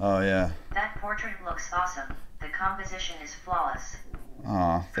resentful. Oh yeah. That portrait looks awesome. The composition is flawless.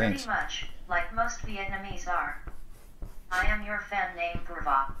 Aw, thanks. Pretty much, like most Vietnamese are. I am your fan named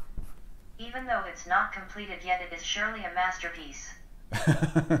𝔻𝕑. Even though it's not completed yet, it is surely a masterpiece.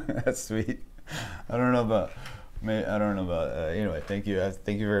 That's sweet. I don't know about. Anyway, thank you.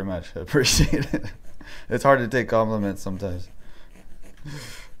 Thank you very much. I appreciate it. It's hard to take compliments sometimes.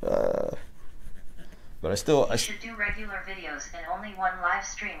 But I should do regular videos and only one live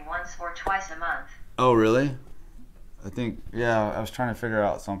stream once or twice a month. Oh, really? I think, yeah, I was trying to figure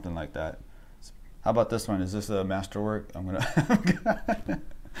out something like that. How about this one? Is this a masterwork? I'm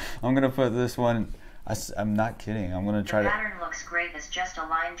gonna put this one. I'm not kidding. I'm gonna try the pattern looks great. It's just a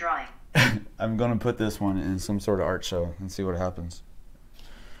line drawing. I'm gonna put this one in some sort of art show and see what happens.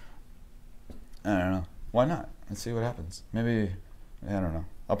 I don't know. Why not? Let's see what happens. Maybe, I don't know.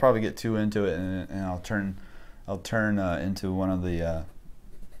 I'll probably get too into it, and I'll turn into one of the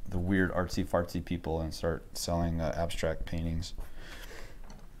weird artsy fartsy people and start selling abstract paintings.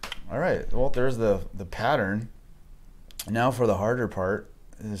 All right. Well, there's the pattern. Now for the harder part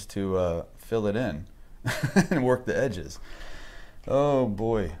is to fill it in and work the edges. Oh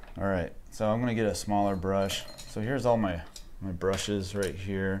boy. All right, so I'm gonna get a smaller brush. So here's all my brushes right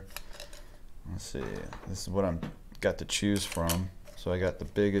here. Let's see, this is what I'm got to choose from. So I got the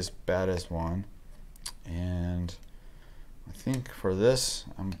biggest, baddest one, and I think for this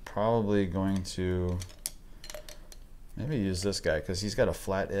I'm probably going to maybe use this guy, because he's got a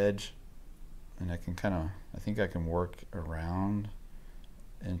flat edge, and I think I can work around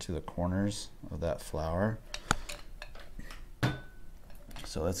into the corners of that flower.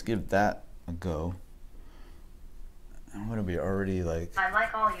 So let's give that a go. I'm gonna be already like. I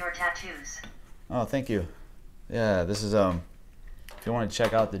like all your tattoos. Oh, thank you. Yeah, this is if you want to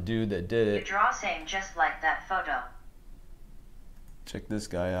check out the dude that did it. You draw same just like that photo. Check this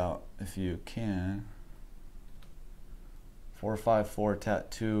guy out if you can. 454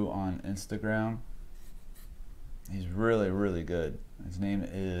 Tattoo on Instagram. He's really good. His name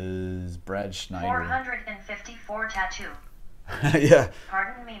is Brad Schneider. 454 Tattoo. Yeah.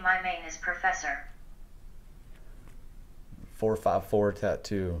 Pardon me, my name is Professor. 454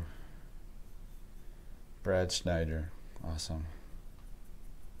 Tattoo. Brad Schneider. Awesome.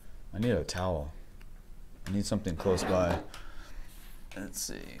 I need a towel. I need something close by. Let's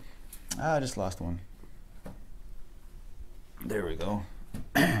see. I just lost one. There we go.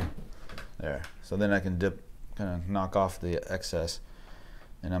 There. So then I can dip, kind of knock off the excess.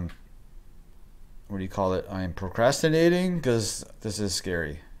 And I'm, what do you call it? I'm procrastinating because this is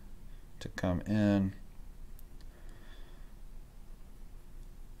scary to come in.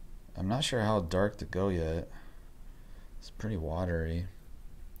 I'm not sure how dark to go yet. It's pretty watery.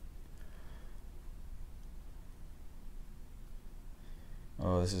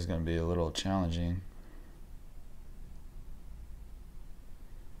 Oh, this is going to be a little challenging.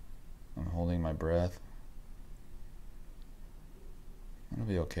 I'm holding my breath. It'll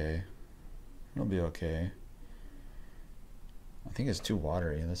be okay. It'll be okay. I think it's too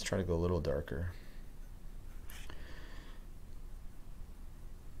watery. Let's try to go a little darker.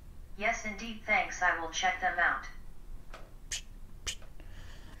 Yes, indeed, thanks. I will check them out.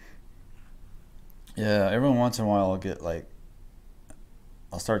 Yeah, every once in a while I'll get like,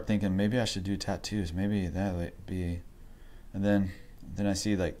 I'll start thinking maybe I should do tattoos. Maybe that would be, and then I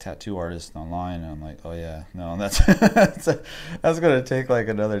see like tattoo artists online, and I'm like, oh yeah, no, that's that's gonna take like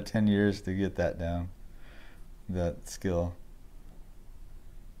another 10 years to get that down, that skill.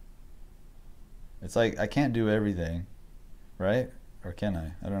 It's like I can't do everything, right? Or can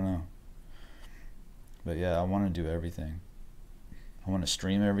I? I don't know. But yeah, I want to do everything. I want to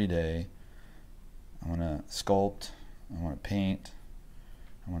stream every day. I want to sculpt. I want to paint.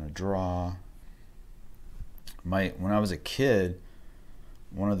 I want to draw. When I was a kid,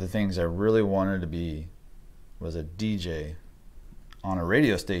 one of the things I really wanted to be was a DJ on a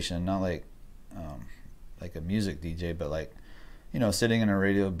radio station, not like a music DJ, but like, you know, sitting in a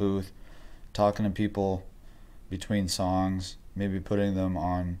radio booth, talking to people between songs, maybe putting them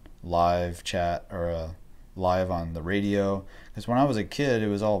on live chat or live on the radio. Because when I was a kid, it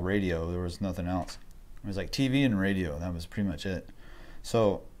was all radio. There was nothing else. It was like TV and radio. That was pretty much it.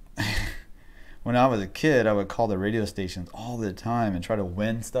 So when I was a kid, I would call the radio stations all the time and try to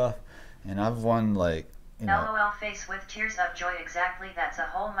win stuff. And I've won like, you know, LOL face with tears of joy. Exactly, that's a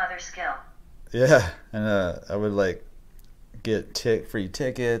whole mother skill. Yeah, and I would like get free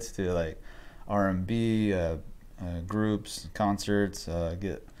tickets to like R&B groups, concerts,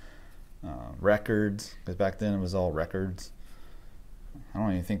 get records, because back then it was all records. I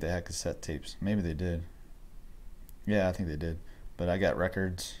don't even think they had cassette tapes. Maybe they did. Yeah, I think they did. But I got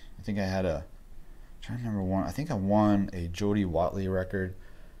records. I think I had I'm trying to remember one. I think I won a 𝔸𝕟𝕒𝕒𝕒 record.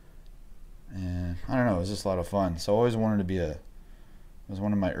 And I don't know, it was just a lot of fun. So I always wanted to be it was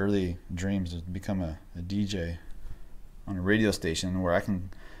one of my early dreams, was to become a DJ on a radio station where I can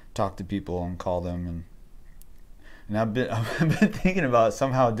talk to people and call them, and I've been thinking about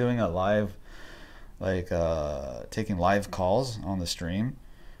somehow doing a live, like taking live calls on the stream.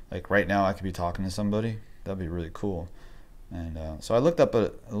 Like right now I could be talking to somebody. That'd be really cool. And so I looked up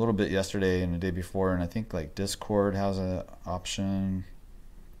a little bit yesterday and the day before, and I think like Discord has an option.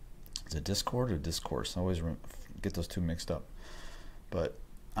 Is it Discord or Discourse? I always get those two mixed up. But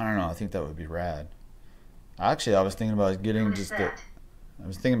I don't know. I think that would be rad. Actually, I was thinking about getting just I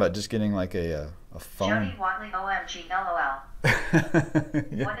was thinking about just getting like a phone. 𝔸𝕟𝕒𝕒𝕒𝕒 OMG LOL.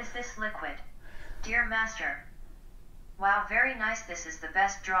 Yeah. What is this liquid? Dear Master. Wow, very nice. This is the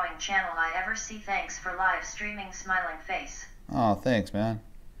best drawing channel I ever see. Thanks for live streaming, smiling face. Oh, thanks, man.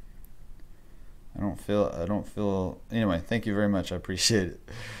 I don't feel anyway, thank you very much. I appreciate it.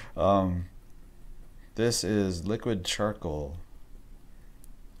 This is liquid charcoal.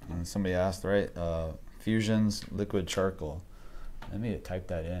 And somebody asked, right? Fusions liquid charcoal. Let me type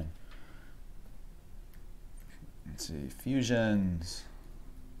that in. Let's see, Fusions.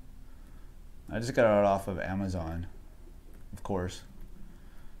 I just got it off of Amazon, of course.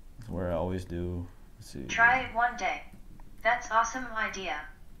 That's where I always do. Let's see. Try it one day. That's awesome idea.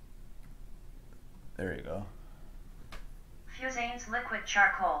 There you go. Fusane's liquid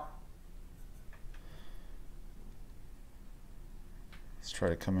charcoal. Let's try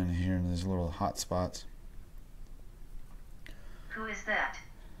to come in here in these little hot spots. Who is that?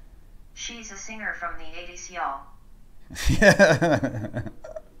 She's a singer from the 80s, y'all. Yeah.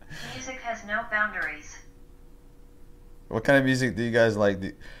 Music has no boundaries. What kind of music do you guys like?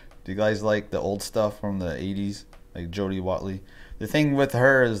 Do you guys like the old stuff from the 80s? Like 𝔸𝕟𝕒𝕒𝕒? The thing with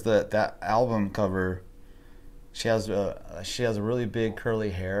her is that album cover, she has really big curly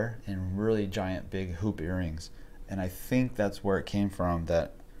hair and really giant big hoop earrings. And I think that's where it came from,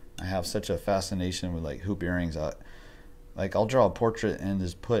 that I have such a fascination with like hoop earrings. Like I'll draw a portrait and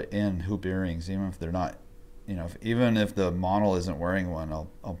just put in hoop earrings, even if they're not, you know, even if the model isn't wearing one,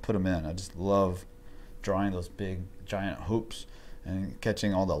 I'll put them in. I just love drawing those big giant hoops and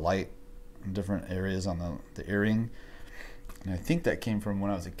catching all the light in different areas on the earring. And I think that came from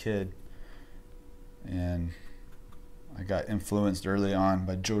when I was a kid. And I got influenced early on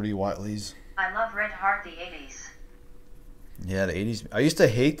by Jody Watley's. I love Red Heart the 80s. Yeah, the 80s. I used to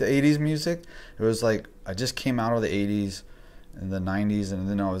hate the 80s music. It was like I just came out of the 80s and the 90s, and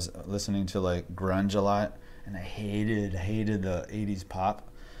then I was listening to like grunge a lot, and I hated the 80s pop.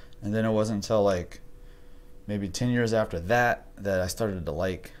 And then it wasn't until like maybe 10 years after that I started to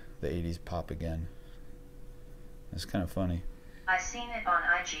like the 80s pop again. It's kind of funny. I seen it on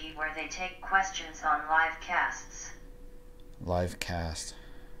IG where they take questions on live casts. Live cast.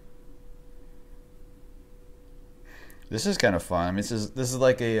 This is kind of fun. I mean, this is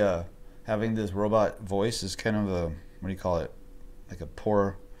like a having this robot voice is kind of a, what do you call it? Like a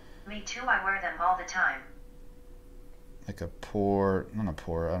poor. Me too. I wear them all the time. Like a poor, not a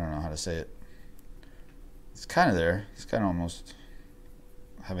poor. I don't know how to say it. It's kind of there. It's kind of almost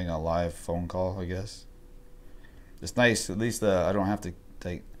having a live phone call, I guess. It's nice. At least I don't have to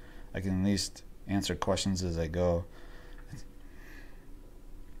take. I can at least answer questions as I go.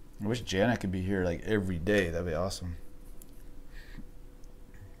 I wish Janet could be here like every day. That'd be awesome.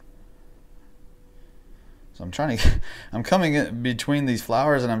 So I'm coming in between these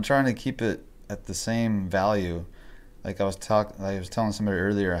flowers, and I'm trying to keep it at the same value. Like I was telling somebody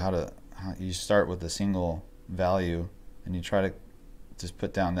earlier how you start with a single value, and you try to just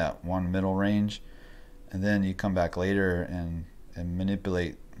put down that one middle range, and then you come back later and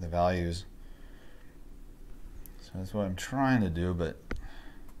manipulate the values. So that's what I'm trying to do, but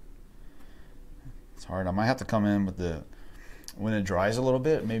it's hard. I might have to come in with when it dries a little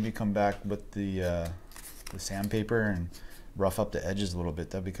bit, maybe come back with the sandpaper and rough up the edges a little bit.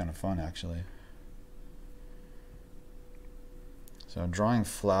 That'd be kind of fun, actually. So I'm drawing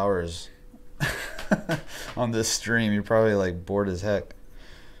flowers on this stream. You're probably like bored as heck.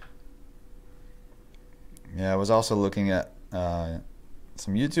 Yeah, I was also looking at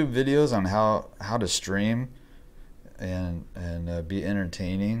some YouTube videos on how to stream and be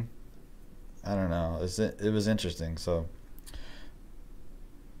entertaining. I don't know. It was interesting. So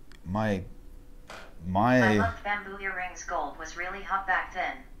I loved 𝔸𝕑𝕒𝕒𝕥𝕠𝕦𝕘𝕙 was really hot back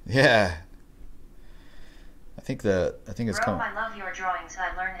then. Yeah. I think it's Bro, I love your drawings.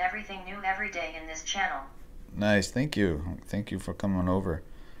 I learn everything new every day in this channel. Nice. Thank you. Thank you for coming over.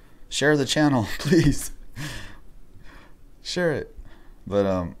 Share the channel, please. Share it. But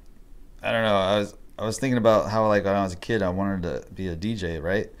I don't know. I was thinking about how, like, when I was a kid I wanted to be a DJ,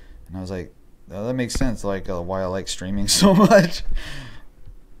 right? And I was like, oh, that makes sense, like why I like streaming so much.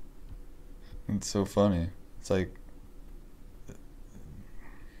 It's so funny. It's like it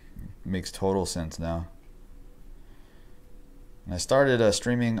makes total sense now. And I started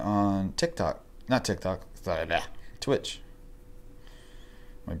streaming on TikTok. Not TikTok, Twitch.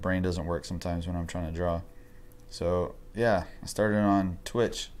 My brain doesn't work sometimes when I'm trying to draw. So yeah, I started on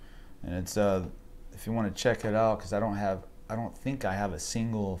Twitch, and it's if you want to check it out, because I don't think I have a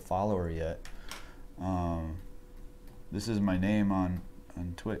single follower yet. This is my name on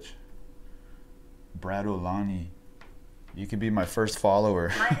Twitch, 𝔻𝕑𝕒𝕒𝕦. You could be my first follower.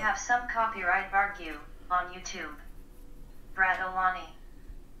 Might have some copyright argue on YouTube. 𝔻𝕑𝕒𝕒𝕦.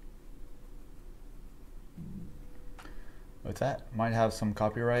 What's that? Might have some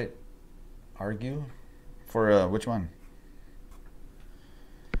copyright argue? For which one?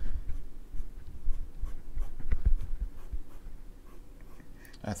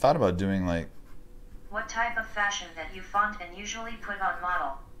 I thought about doing like... What type of fashion that you font and usually put on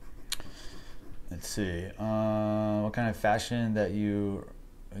model? Let's see. What kind of fashion that you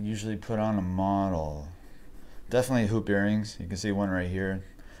usually put on a model? Definitely hoop earrings. You can see one right here.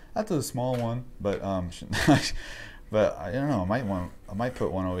 That's a small one, but but I don't know. I might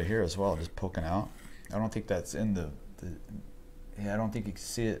put one over here as well, just poking out. I don't think that's in yeah, I don't think you can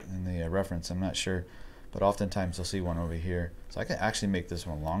see it in the reference. I'm not sure, but oftentimes you'll see one over here. So I can actually make this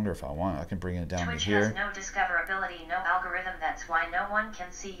one longer if I want. I can bring it down Twitch to here. has no discoverability, no algorithm. That's why no one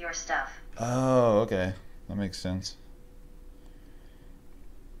can see your stuff. Oh, okay, that makes sense.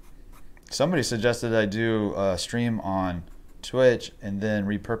 Somebody suggested I do a stream on Twitch and then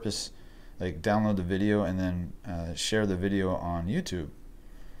repurpose, like download the video and then share the video on YouTube.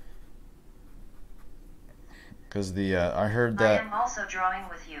 Because I heard that. I am also drawing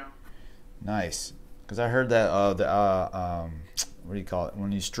with you. Nice. Because I heard that what do you call it?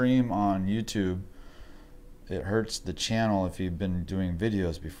 When you stream on YouTube, it hurts the channel if you've been doing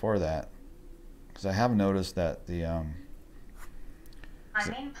videos before that. Because I have noticed that the I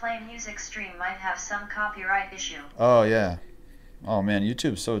mean, play music stream might have some copyright issue. Oh yeah. Oh man,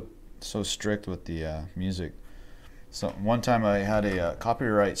 YouTube's so strict with the music. So one time I had a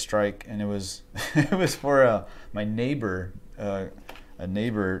copyright strike, and it was it was for my neighbor a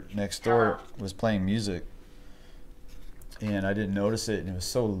neighbor next door was playing music, and I didn't notice it, and it was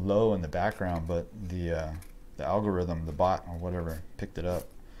so low in the background, but the algorithm, the bot or whatever, picked it up.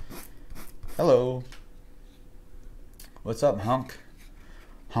 Hello. What's up, Hunk?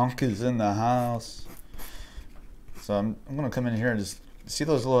 Hunk is in the house. So I'm gonna come in here and just see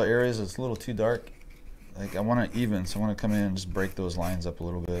those little areas. It's a little too dark. Like, I want it even, so I want to come in and just break those lines up a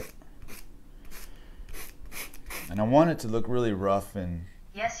little bit. And I want it to look really rough and...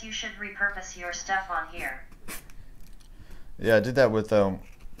 Yes, you should repurpose your stuff on here. Yeah, I did that with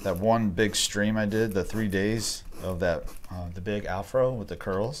that one big stream I did, the 3 days of that, the big afro with the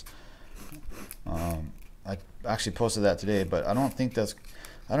curls. I actually posted that today, but I don't think that's...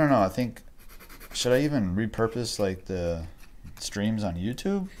 I don't know, I think... Should I even repurpose like the streams on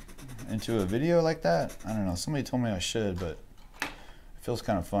YouTube into a video like that? I don't know. Somebody told me I should, but it feels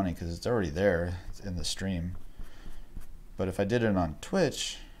kind of funny because it's already there. It's in the stream. But if I did it on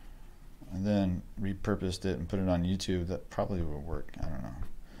Twitch and then repurposed it and put it on YouTube, that probably would work. I don't know.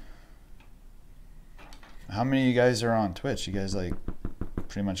 How many of you guys are on Twitch? You guys like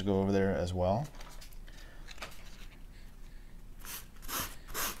pretty much go over there as well?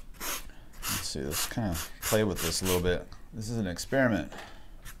 Let's see, let's kind of play with this a little bit. This is an experiment.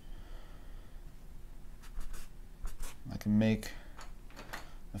 I can make,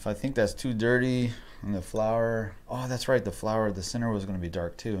 if I think that's too dirty on the flower, oh, that's right, the flower, the center was going to be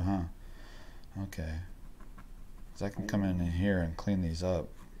dark too, huh? Okay. So I can come in here and clean these up.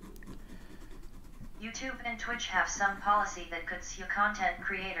 YouTube and Twitch have some policy that could sue content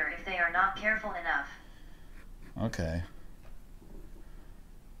creator if they are not careful enough. Okay.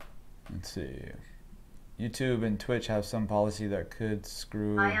 Let's see. YouTube and Twitch have some policy that could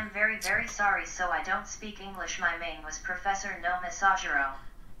screw... I am very, very sorry, so I don't speak English. My main was Professor 𝔻𝕗𝕒𝕥𝕠𝕦𝕘𝙁.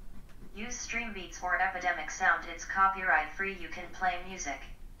 Use stream beats or epidemic sound. It's copyright free. You can play music.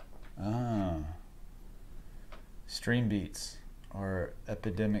 Ah. Stream beats or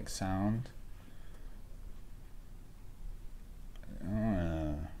epidemic sound.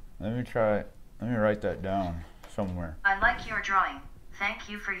 Let me try. Let me write that down somewhere. I like your drawing. Thank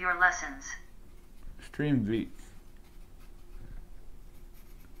you for your lessons. Stream beats.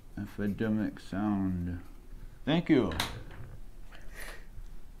 Epidemic sound. Thank you.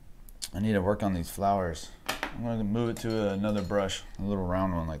 I need to work on these flowers. I'm going to move it to another brush, a little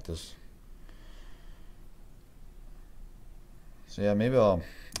round one like this. So yeah, maybe I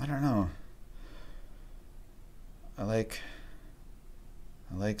don't know. I like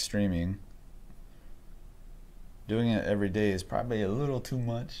streaming. Doing it every day is probably a little too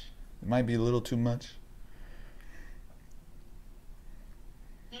much. It might be a little too much.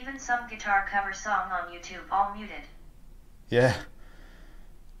 Even some guitar cover song on YouTube all muted. Yeah.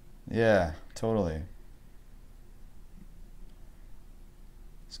 Yeah, totally.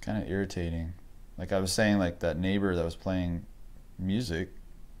 It's kind of irritating. Like I was saying, like that neighbor that was playing music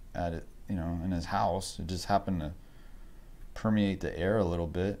at it, you know, in his house, it just happened to permeate the air a little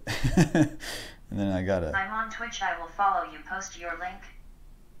bit. And then I gotta... I'm on Twitch. I will follow you. Post your link.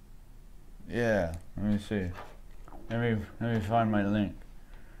 Yeah, let me see. Let me find my link.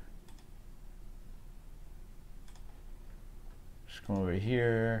 Just come over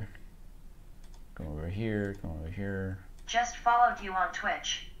here. Come over here. Come over here. Just followed you on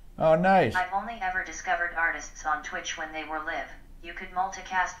Twitch. Oh, nice. I've only ever discovered artists on Twitch when they were live. You could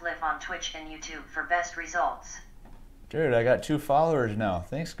multicast live on Twitch and YouTube for best results. Dude, I got 2 followers now.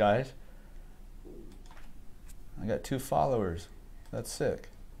 Thanks, guys. I got 2 followers. That's sick.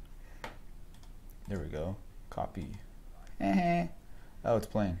 There we go. Copy. Oh, it's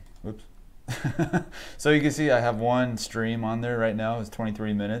playing. Whoops. So you can see I have one stream on there right now. It's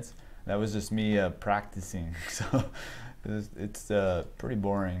 23 minutes. That was just me practicing. So it's pretty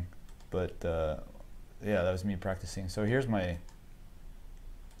boring. But yeah, that was me practicing. So here's my...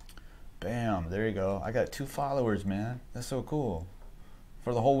 Bam, there you go. I got 2 followers, man. That's so cool.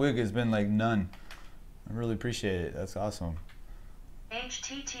 For the whole week, it's been like none. I really appreciate it. That's awesome.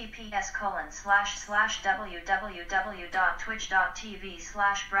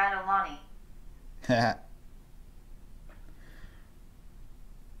 https://www.twitch.tv/𝔻𝕗𝕒𝕥𝕠𝕦. I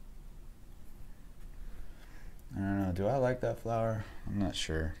don't know. Do I like that flower? I'm not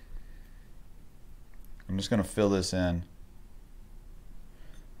sure. I'm just going to fill this in.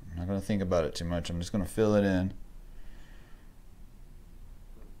 I'm not going to think about it too much. I'm just going to fill it in.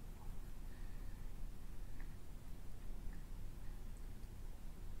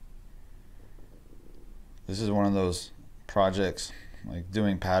 This is one of those projects, like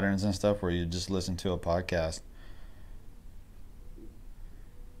doing patterns and stuff, where you just listen to a podcast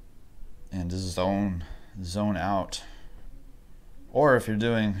and just zone out Or if you're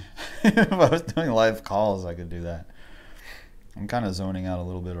doing, if I was doing live calls, I could do that. I'm kind of zoning out a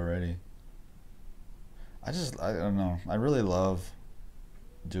little bit already. I don't know. I really love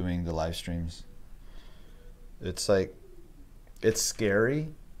doing the live streams. It's like, it's scary.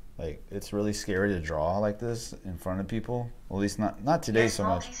 Like, it's really scary to draw like this in front of people. Well, at least not today so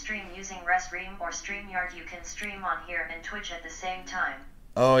much. Multi-stream using LIVESTREAM or StreamYard. You can stream on here and Twitch at the same time.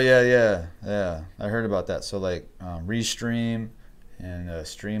 Oh, yeah. I heard about that. So, like, Restream and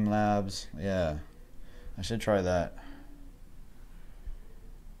Streamlabs. Yeah, I should try that.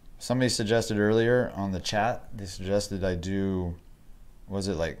 Somebody suggested earlier on the chat, they suggested I do, was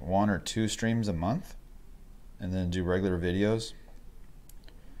it like 1 or 2 streams a month? And then do regular videos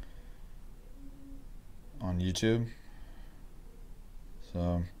on YouTube.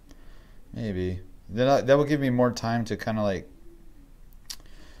 So maybe then that will give me more time to kind of like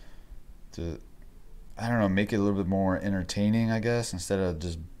I don't know, make it a little bit more entertaining, I guess, instead of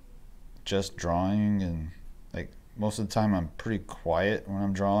just drawing. And like most of the time I'm pretty quiet when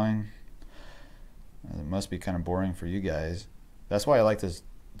I'm drawing. It must be kind of boring for you guys. That's why I like this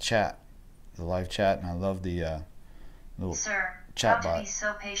chat, the live chat, and I love the little chat bot. How to be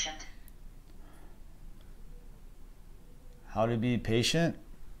so patient. How to be patient?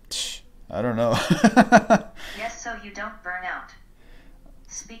 I don't know. Yes, so you don't burn out.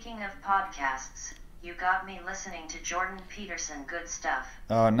 Speaking of podcasts, you got me listening to Jordan Peterson. Good stuff.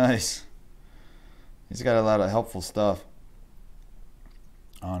 Oh, nice. He's got a lot of helpful stuff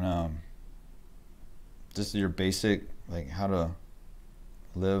on just your basic, like how to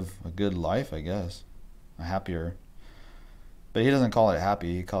live a good life, I guess. A happier. But he doesn't call it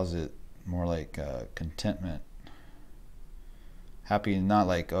happy. He calls it more like contentment. Happy, not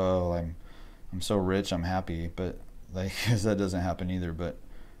like, oh, I'm so rich, I'm happy, but like, because that doesn't happen either. But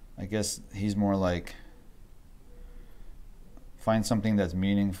I guess he's more like find something that's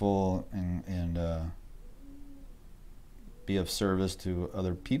meaningful and be of service to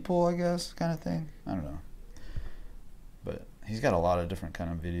other people, I guess, kind of thing. I don't know. But he's got a lot of different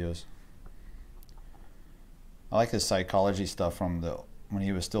kind of videos. I like his psychology stuff from when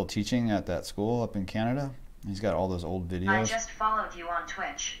he was still teaching at that school up in Canada. He's got all those old videos. I just followed you on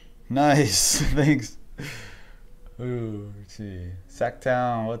Twitch. Nice. Thanks. Ooh, let's see.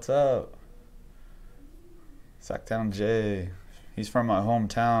 Sacktown, what's up? Sacktown J. He's from my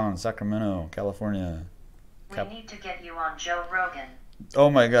hometown, Sacramento, California. We need to get you on Joe Rogan.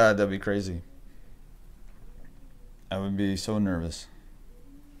 Oh my God, that'd be crazy. I would be so nervous.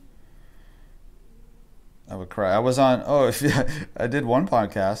 I would cry. I was on, I did one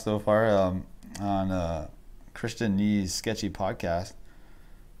podcast so far on Christian Knee's sketchy podcast.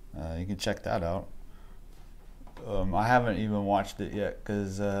 You can check that out. I haven't even watched it yet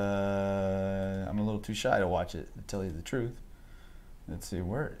because I'm a little too shy to watch it, to tell you the truth. Let's see,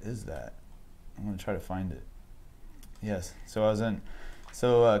 where is that? I'm going to try to find it. Yes, so I was in,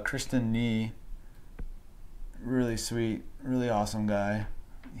 Christian Knee, really sweet, really awesome guy.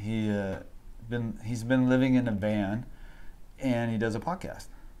 He's been living in a van, and he does a podcast,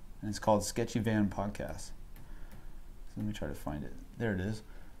 and it's called Sketchy Van Podcast. So let me try to find it. There it is.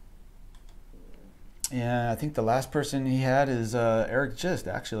 And I think the last person he had is Eric Gist,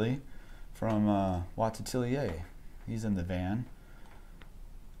 actually, from 𝔻𝕣𝕒𝕒𝕒𝕒. He's in the van.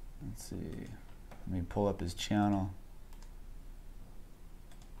 Let's see. Let me pull up his channel.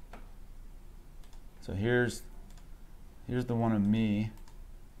 So here's the one of me.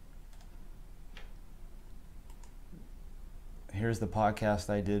 Here's the podcast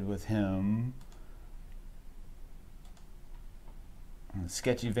I did with him. On the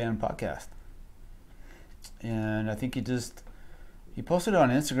Sketchy Van Podcast. And I think he posted it on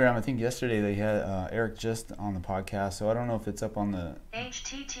Instagram. I think yesterday they had Eric Gist on the podcast, so I don't know if it's up on the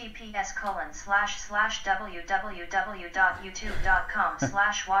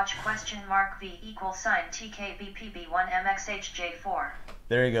https://www.youtube.com/watch?v=TKBPB1MXHJ4.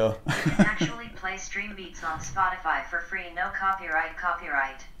 There you go. You can actually play stream beats on Spotify for free, no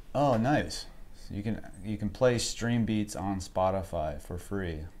copyright. Oh, nice. So you can play stream beats on Spotify for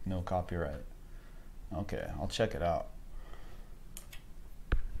free, no copyright. Okay, I'll check it out.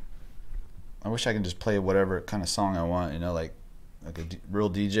 I wish I could just play whatever kind of song I want, you know, like a real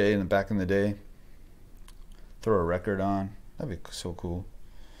DJ back in the day. Throw a record on. That'd be so cool.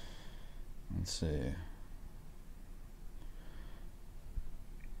 Let's see.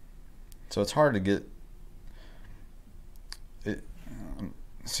 So it's hard to get it.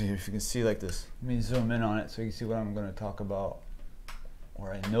 See if you can see like this. Let me zoom in on it so you can see what I'm going to talk about.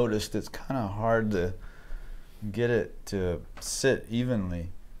 Where I noticed it's kind of hard to get it to sit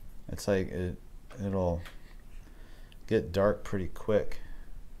evenly. It's like it'll get dark pretty quick.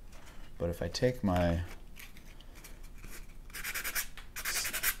 But if I take my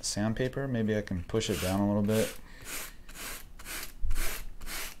sandpaper, maybe I can push it down a little bit.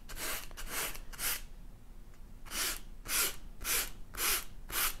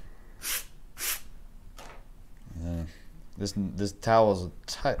 This towel is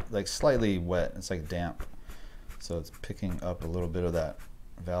like slightly wet. It's like damp, so it's picking up a little bit of that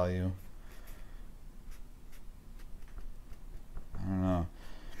value. I don't know.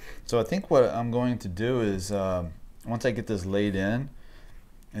 So I think what I'm going to do is once I get this laid in,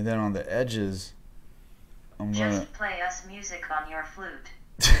 and then on the edges, I'm gonna just play us music on your flute.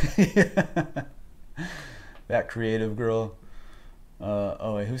 That creative girl.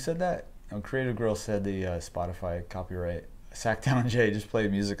 Oh wait, who said that? Oh, creative girl said the Spotify copyright. Sacktown J, just play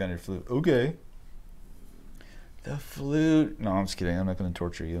music on your flute. Okay. The flute. No, I'm just kidding. I'm not going to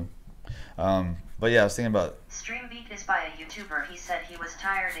torture you. But yeah, I was thinking about. 𝔸𝕟𝕒𝕒𝕒 is by a YouTuber. He said he was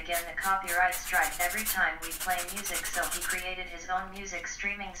tired again the copyright strike every time we play music, so he created his own music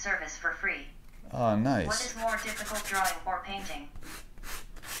streaming service for free. Oh, nice. What is more difficult, drawing or painting?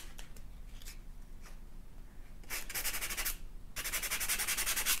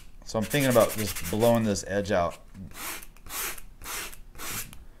 So I'm thinking about just blowing this edge out.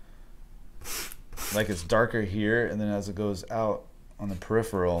 Like it's darker here, and then as it goes out on the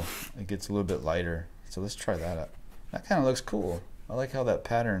peripheral, it gets a little bit lighter. So let's try that out. That kind of looks cool. I like how that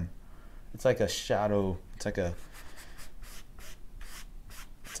pattern, it's like a shadow, it's like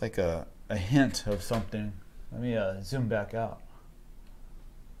a hint of something. Let me zoom back out.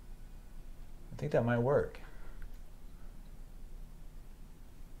 I think that might work.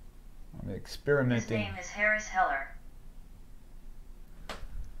 I'm experimenting. His name is 𝔻𝕠𝕒𝕒𝕒𝕒𝕒𝕒𝕒.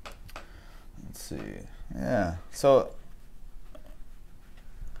 Let's see. Yeah. So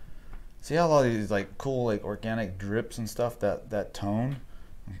see how all these like cool like organic drips and stuff, that tone?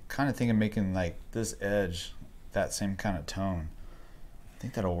 I'm kind of thinking making like this edge that same kind of tone. I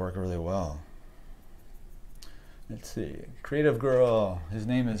think that'll work really well. Let's see. Creative girl. His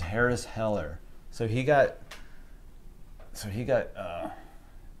name is 𝔻𝕠𝕒𝕒𝕒𝕒𝕒. So he got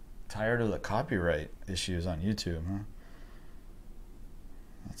tired of the copyright issues on YouTube, huh?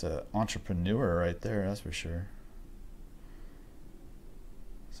 That's an entrepreneur right there, that's for sure.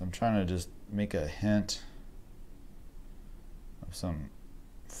 So I'm trying to just make a hint of some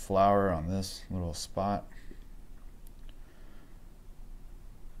flower on this little spot.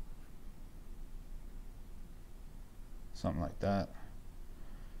 Something like that.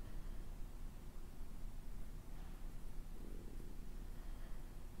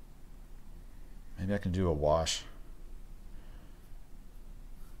 Maybe I can do a wash.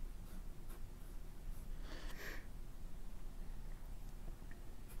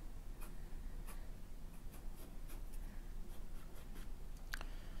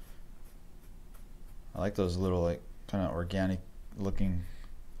 I like those little like kind of organic looking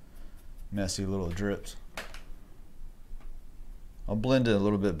messy little drips. I'll blend it a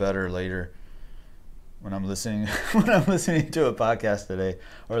little bit better later when I'm listening to a podcast today,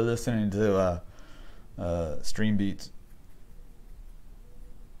 or listening to stream beats.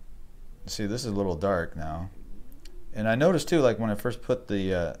 See, this is a little dark now, and I noticed too, like when I first put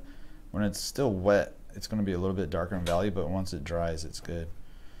the when it's still wet, it's going to be a little bit darker in value, but once it dries, it's good.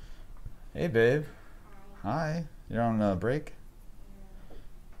 Hey babe. Hi. You're on break?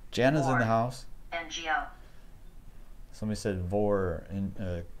 Jana's in the house. NGO. Somebody said vor in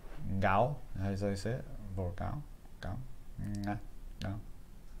𝕍𝕐. How do you say it? Vor 𝕍𝕐. 𝕍.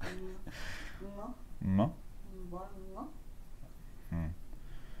 Mo.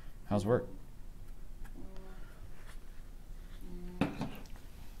 How's work?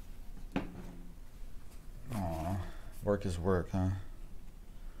 Aw, work is work, huh?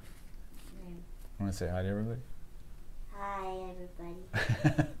 Want to say hi to everybody? Hi,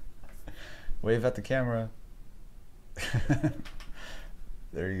 everybody. Wave at the camera.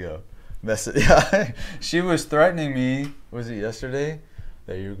 There you go. Yeah, she was threatening me. Was it yesterday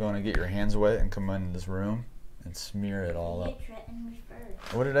that you were going to get your hands wet and come in this room and smear it all up? You threatened me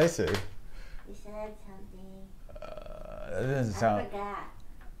first. What did I say? You said something. That doesn't sound. I forgot.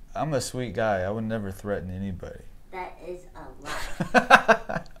 I'm a sweet guy. I would never threaten anybody. That is a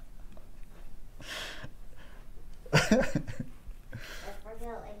lie. I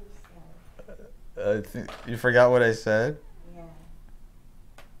forgot what you said. You forgot what I said? Yeah.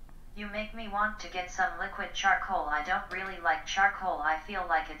 You make me want to get some liquid charcoal. I don't really like charcoal. I feel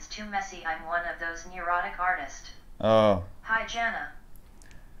like it's too messy. I'm one of those neurotic artists. Oh. Hi, Jana.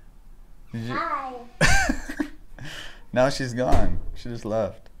 Hi. Now she's gone. She just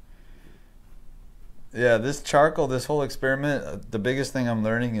left. Yeah, this charcoal, this whole experiment, the biggest thing I'm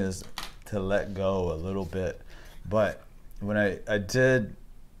learning is to let go a little bit. But when I did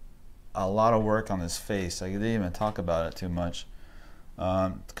a lot of work on this face, I didn't even talk about it too much,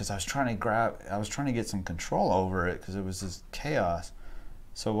 because I was trying to get some control over it because it was just chaos.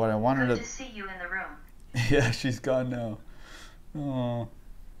 So what I wanted Good to see you in the room. yeah, she's gone now. Oh,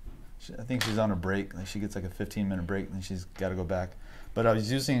 I think she's on a break. Like she gets like a 15-minute break, and then she's got to go back. But I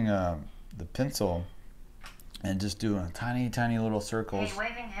was using the pencil and just doing tiny little circles. Hey,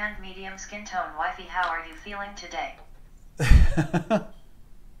 waving hand, medium skin tone, wifey. How are you feeling today?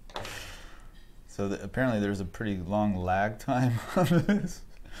 So apparently there's a pretty long lag time on this.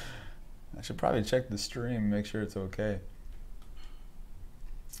 I should probably check the stream, make sure it's okay.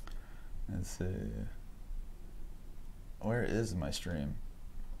 Let's see. Where is my stream?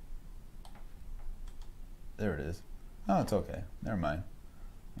 There it is. Oh, it's okay. Never mind.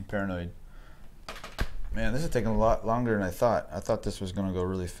 I'm paranoid. Man, this is taking a lot longer than I thought. I thought this was going to go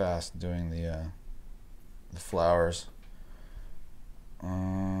really fast doing the flowers.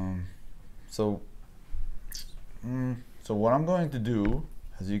 So what I'm going to do,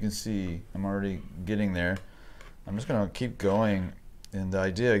 as you can see, I'm already getting there. I'm just going to keep going, and the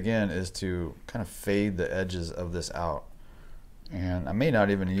idea again is to kind of fade the edges of this out. And I may not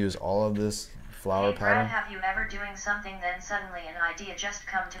even use all of this flower Hey, Brad, pattern. have you ever doing something then suddenly an idea just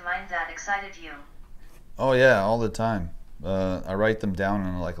come to mind that excited you? Oh yeah, all the time. I write them down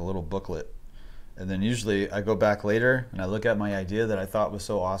in like a little booklet, and then usually I go back later and I look at my idea that I thought was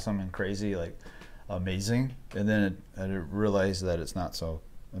so awesome and crazy, like amazing, and then I realize that it's not so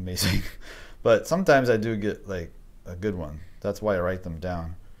amazing. But sometimes I do get like a good one. That's why I write them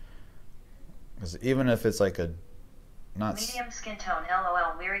down, because even if it's like a not Medium skin tone,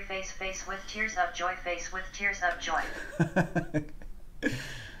 LOL, weary face with tears of joy, face with tears of joy.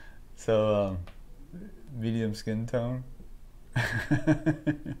 So medium skin tone.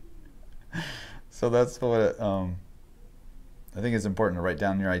 So that's what I think it's important to write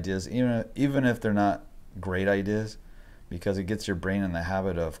down your ideas, even if they're not great ideas, because it gets your brain in the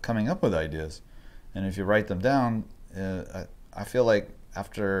habit of coming up with ideas. And if you write them down, I feel like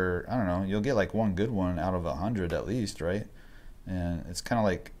after, I don't know, you'll get like one good one out of 100 at least, right? And it's kind of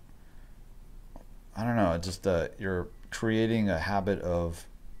like, I don't know, just you're creating a habit of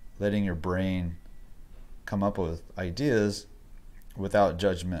letting your brain come up with ideas without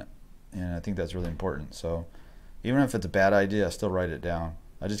judgment, and I think that's really important. So even if it's a bad idea, I still write it down.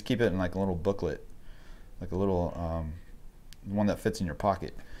 I just keep it in like a little booklet, like a little one that fits in your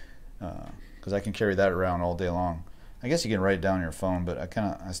pocket, because I can carry that around all day long. I guess you can write it down on your phone, but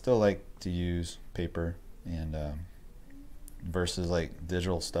I still like to use paper and versus like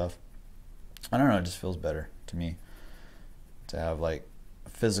digital stuff. I don't know, it just feels better to me to have like a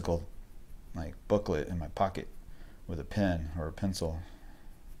physical like booklet in my pocket with a pen or a pencil.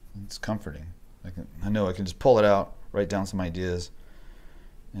 It's comforting. I know I can just pull it out, write down some ideas,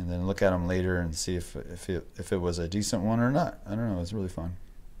 and then look at them later and see if it was a decent one or not. I don't know, it's really fun.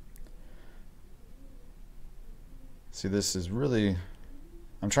 See, this is really,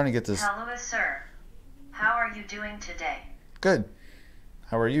 I'm trying to get this. Hello, sir. How are you doing today? Good.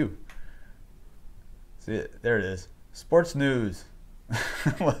 How are you? See it? There it is. Sports news.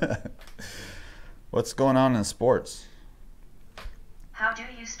 What's going on in sports? How do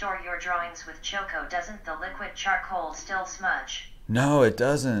you store your drawings with Choco? Doesn't the liquid charcoal still smudge? No, it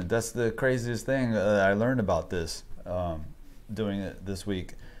doesn't. That's the craziest thing I learned about this, doing it this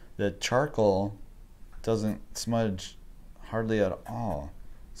week. The charcoal doesn't smudge hardly at all.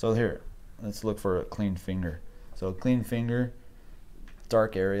 So here, let's look for a clean finger. So a clean finger,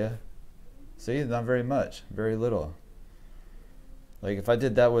 dark area. See, not very much, very little. Like if I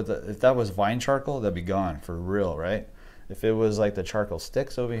did that with, if that was vine charcoal, that'd be gone for real, right? If it was like the charcoal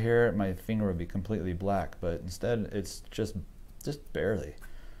sticks over here, my finger would be completely black. But instead, it's just barely.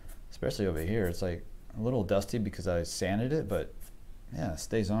 Especially over here, it's like a little dusty because I sanded it, but yeah, it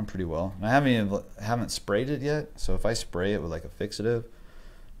stays on pretty well. And I haven't sprayed it yet, so if I spray it with like a fixative,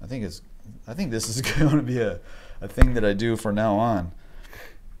 I think this is going to be a thing that I do from now on.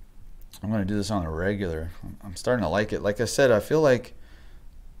 I'm going to do this on a regular. I'm starting to like it. Like I said, I feel like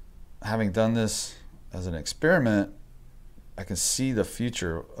having done this as an experiment, I can see the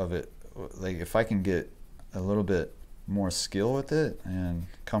future of it. Like if I can get a little bit more skill with it and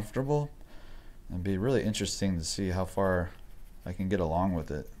comfortable, it'd be really interesting to see how far I can get along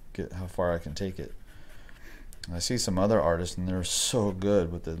with it, how far I can take it. I see some other artists and they're so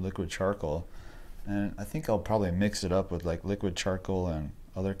good with the liquid charcoal, and I think I'll probably mix it up with like liquid charcoal and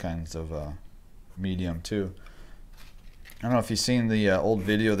other kinds of medium too. I don't know if you've seen the old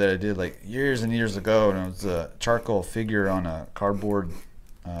video that I did like years and years ago, and it was a charcoal figure on a cardboard,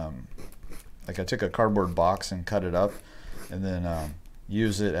 like I took a cardboard box and cut it up and then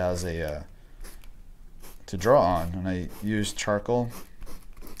use it as a to draw on, and I used charcoal,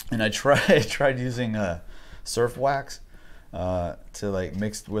 and I tried using surf wax to like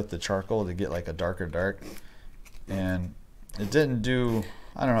mix with the charcoal to get like a darker dark, and it didn't do,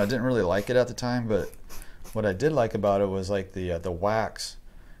 I don't know, I didn't really like it at the time, but what I did like about it was like the wax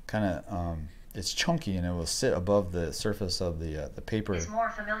kind of it's chunky and it will sit above the surface of the paper. Is more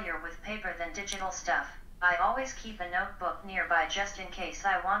familiar with paper than digital stuff. I always keep a notebook nearby just in case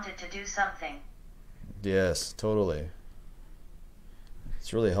I wanted to do something. Yes, totally.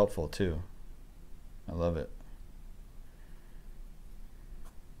 It's really helpful too. I love it.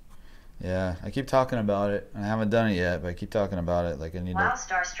 Yeah, I keep talking about it. I haven't done it yet, but I keep talking about it. Like I need Wow, to.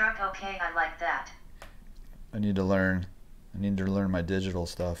 starstruck. Okay, I like that. I need to learn. I need to learn my digital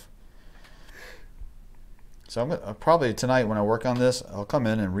stuff. So I'm gonna, probably tonight when I work on this, I'll come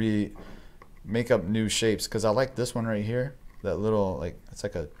in and make up new shapes, because I like this one right here. That little, like, it's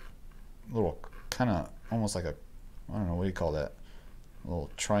like a little kind of almost like a, I don't know, what do you call that? A little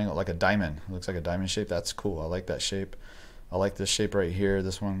triangle, like a diamond. It looks like a diamond shape. That's cool. I like that shape. I like this shape right here.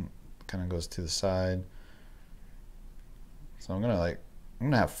 This one kind of goes to the side. So I'm gonna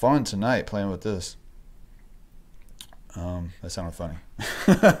have fun tonight playing with this. That sounded funny.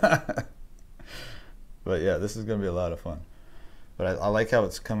 But yeah, this is gonna be a lot of fun. But I like how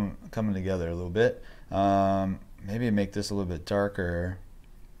it's coming together a little bit. Maybe make this a little bit darker.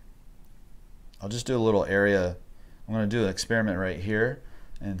 I'll just do a little area. I'm gonna do an experiment right here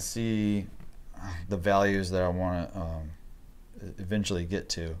and see the values that I want to eventually get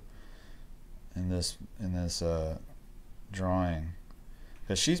to in this drawing,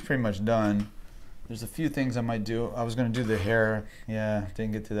 because she's pretty much done. There's a few things I might do. I was going to do the hair. Yeah,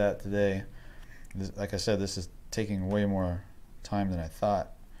 didn't get to that today. Like I said, this is taking way more time than I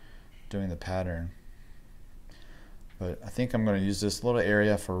thought doing the pattern. But I think I'm going to use this little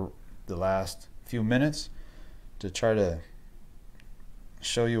area for the last few minutes to try to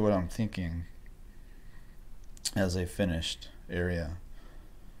show you what I'm thinking as a finished area.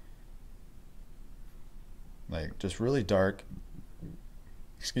 Like just really dark,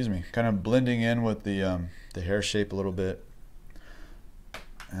 excuse me, kind of blending in with the hair shape a little bit.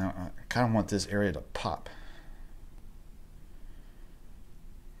 And I kind of want this area to pop,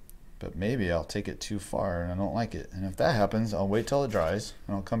 but maybe I'll take it too far and I don't like it. And if that happens, I'll wait till it dries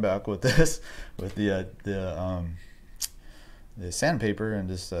and I'll come back with this, with the sandpaper, and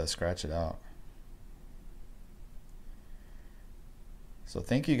just scratch it out. So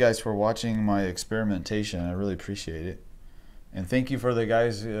thank you guys for watching my experimentation. I really appreciate it. And thank you for the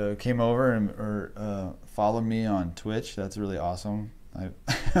guys who came over or followed me on Twitch. That's really awesome. I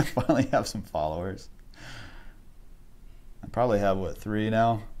finally have some followers. I probably have, what, 3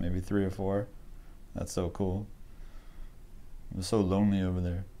 now? Maybe 3 or 4. That's so cool. It was so lonely over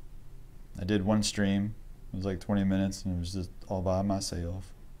there. I did one stream. It was like 20 minutes and it was just all by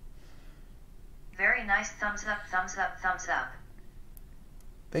myself. Very nice. Thumbs up, thumbs up, thumbs up.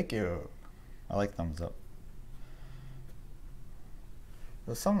 Thank you. I like thumbs up.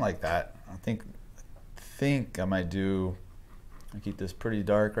 So something like that. I think I might do. I keep this pretty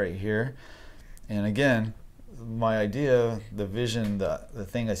dark right here. And again, my idea, the vision, the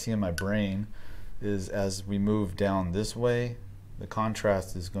thing I see in my brain is as we move down this way, the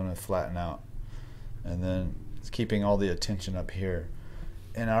contrast is going to flatten out. And then it's keeping all the attention up here.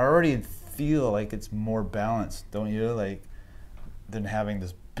 And I already feel like it's more balanced, don't you? Like, than having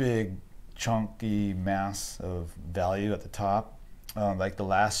this big chunky mass of value at the top. Like the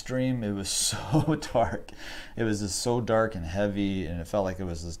last stream, it was so dark. It was just so dark and heavy, and it felt like it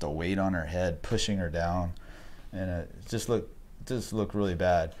was just a weight on her head pushing her down, and it just looked really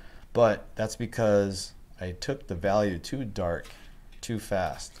bad. But that's because I took the value too dark too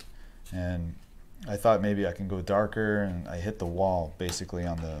fast, and I thought maybe I can go darker, and I hit the wall basically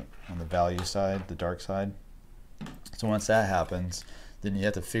on the value side, the dark side. So once that happens, then you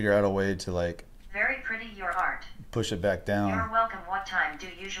have to figure out a way to, like, very pretty, your art. Push it back down. You're welcome. What time do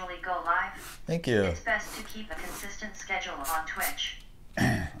you usually go live? Thank you. It's best to keep a consistent schedule on Twitch.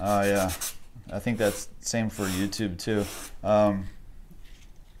 Oh yeah, I think that's same for YouTube too.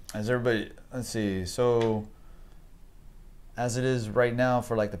 As everybody, let's see, so as it is right now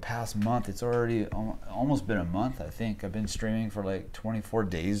for like the past month, it's already almost been a month. I think I've been streaming for like 24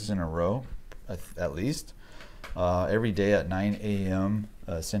 days in a row, at least, every day at 9 a.m.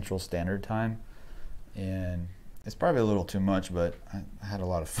 Central Standard Time. And it's probably a little too much, but I had a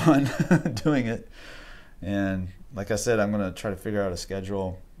lot of fun doing it. And like I said, I'm going to try to figure out a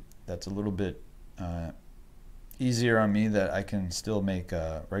schedule that's a little bit easier on me, that I can still make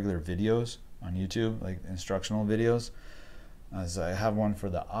regular videos on YouTube, like instructional videos. As I have one for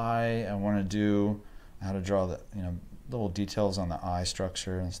the eye, I want to do how to draw the, you know, little details on the eye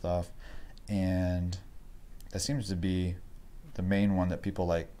structure and stuff, and that seems to be the main one that people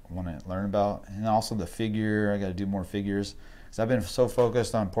like want to learn about. And also the figure, I got to do more figures because I've been so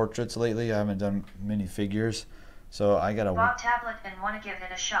focused on portraits lately. I haven't done many figures, so I got to bought tablet and want to give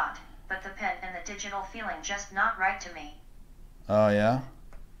it a shot, but the pen and the digital feeling just not right to me. Oh yeah.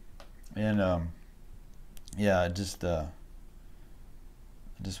 And yeah, just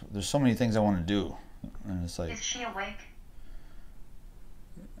there's so many things I want to do, and it's like, is she awake?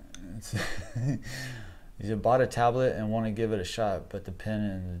 You bought a tablet and want to give it a shot, but the pen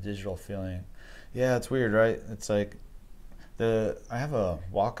and the digital feeling. Yeah, it's weird, right? It's like I have a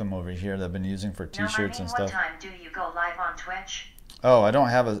Wacom over here that I've been using for t-shirts and stuff. What time do you go live on Twitch? Oh, I don't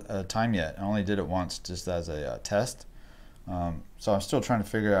have a time yet. I only did it once just as a test. So I'm still trying to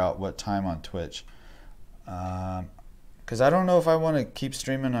figure out what time on Twitch. Because I don't know if I want to keep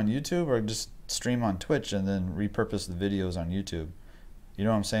streaming on YouTube or just stream on Twitch and then repurpose the videos on YouTube. You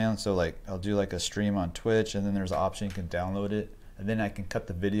know what I'm saying? So like I'll do like a stream on Twitch, and then there's an option you can download it, and then I can cut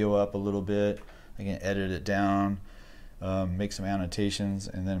the video up a little bit. I can edit it down, make some annotations,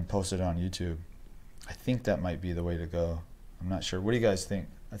 and then post it on YouTube. I think that might be the way to go. I'm not sure. What do you guys think?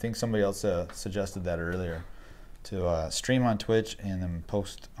 I think somebody else suggested that earlier, to stream on Twitch and then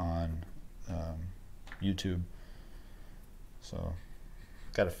post on YouTube. So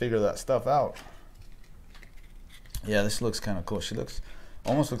got to figure that stuff out. Yeah, this looks kind of cool. She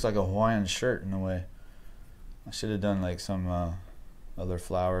almost looks like a Hawaiian shirt in a way. I should have done like some other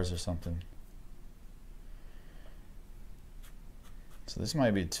flowers or something. So this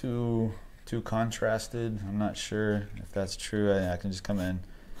might be too contrasted. I'm not sure if that's true. I can just come in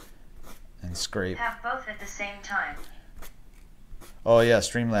and scrape. Have both at the same time. Oh yeah,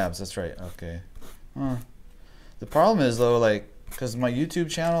 Streamlabs, that's right. Okay. Huh. The problem is though, like, because my YouTube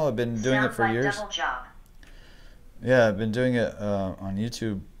channel, I've been doing it for years. Double job. Yeah, I've been doing it on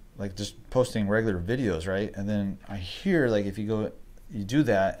YouTube, like just posting regular videos, right? And then I hear, like, if you do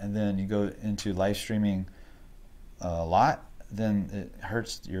that and then you go into live streaming a lot, then it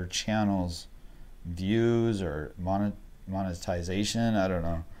hurts your channel's views or monetization. I don't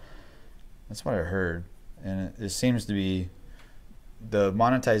know. That's what I heard. And it seems to be the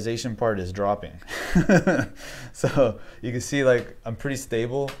monetization part is dropping. So you can see, like, I'm pretty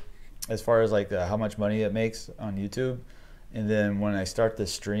stable as far as like how much money it makes on YouTube, and then when I start the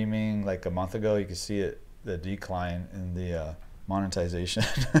streaming like a month ago, you can see the decline in the monetization.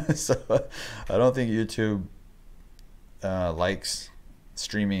 So I don't think YouTube likes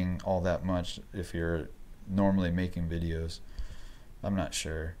streaming all that much if you're normally making videos. I'm not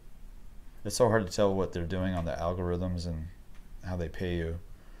sure. It's so hard to tell what they're doing on the algorithms and how they pay you.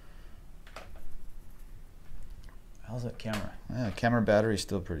 How's that camera? Yeah, camera battery's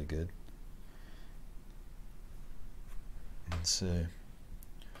still pretty good. Let's see.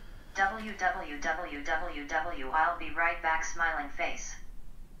 www. I'll be right back, smiling face.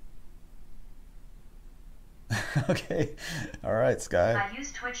 Okay. All right, Sky. I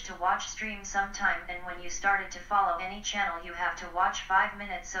use Twitch to watch streams sometime, and when you started to follow any channel, you have to watch 5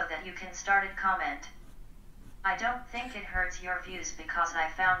 minutes so that you can started comment. I don't think it hurts your views because I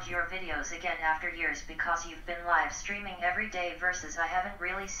found your videos again after years because you've been live streaming every day versus I haven't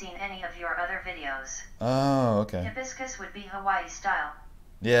really seen any of your other videos. Oh, okay. Hibiscus would be Hawaii style.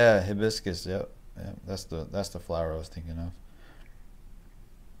 Yeah, hibiscus. Yep. That's the flower I was thinking of.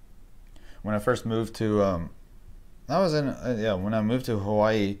 When I first moved to when I moved to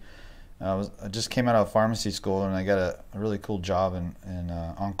Hawaii, I just came out of pharmacy school, and I got a really cool job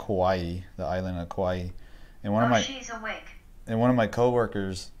on Kauai, the island of Kauai. And she's awake. And one of my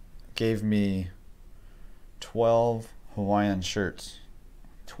coworkers gave me 12 Hawaiian shirts.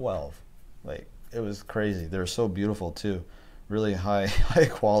 12. Like, it was crazy. They were so beautiful too. Really high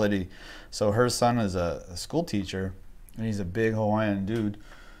quality. So her son is a school teacher, and he's a big Hawaiian dude.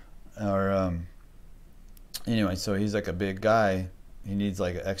 Anyway, so he's like a big guy. He needs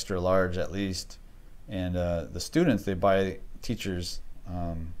like an extra large at least. And the students, they buy teachers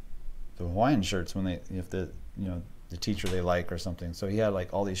the Hawaiian shirts when if the teacher they like or something. So he had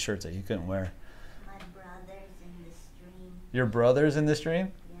like all these shirts that he couldn't wear. My brother's in the stream. Your brother's in the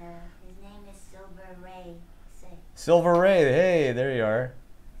stream? Yeah, his name is Silver Ray. Silver Ray, hey, there you are.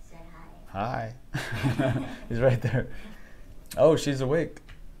 Said hi. Hi. He's right there. Oh, she's awake.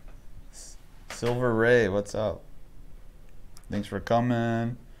 Silver Ray, what's up? Thanks for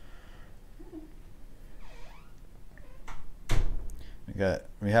coming.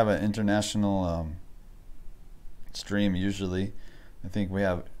 We have an international stream usually. I think we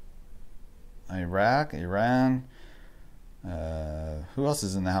have Iraq, Iran. Who else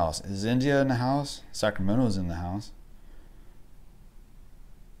is in the house? Is India in the house? Sacramento's in the house.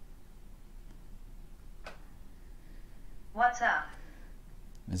 What's up?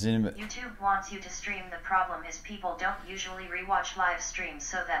 Is anybody? YouTube wants you to stream. The problem is people don't usually rewatch live streams,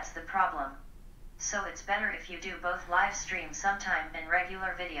 so that's the problem. So it's better if you do both live streams sometime and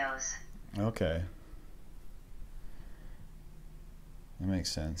regular videos. Okay. That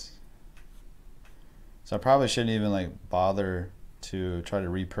makes sense. So I probably shouldn't even like bother to try to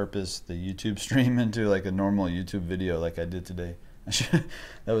repurpose the YouTube stream into like a normal YouTube video like I did today.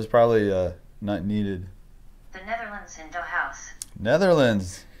 That was probably not needed. The Netherlands in the house.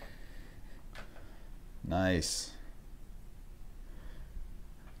 Netherlands. Nice.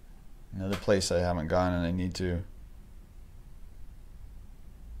 Another place I haven't gone and I need to.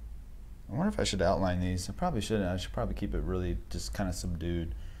 I wonder if I should outline these. I probably shouldn't. I should probably keep it really just kind of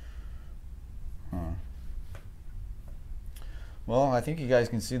subdued. Huh. Well, I think you guys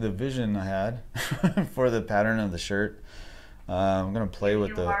can see the vision I had for the pattern of the shirt. I'm going to play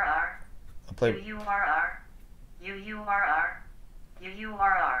with the... I'll play...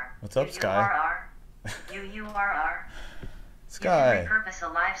 What's up, Sky? Sky. You can repurpose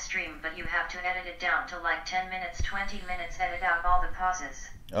a live stream, but you have to edit it down to like 10 minutes, 20 minutes, edit out all the pauses.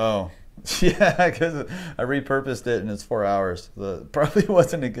 Oh, yeah, because I repurposed it and it's 4 hours. That probably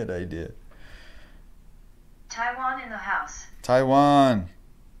wasn't a good idea. Taiwan in the house. Taiwan.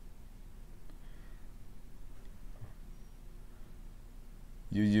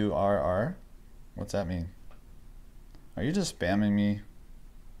 UURR? What's that mean? Are you just spamming me?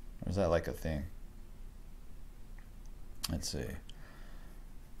 Or is that like a thing? Let's see.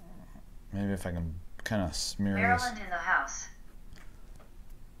 Maybe if I can kind of smear Maryland this. in the house.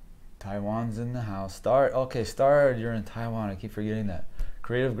 Taiwan's in the house. Star, okay, Star, you're in Taiwan. I keep forgetting that.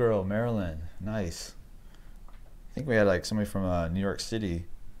 Creative Girl, Maryland. Nice. I think we had like somebody from New York City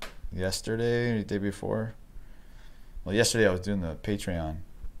yesterday, or the day before. Well, yesterday I was doing the Patreon.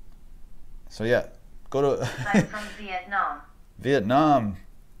 So yeah, go to... I'm from Vietnam. Vietnam.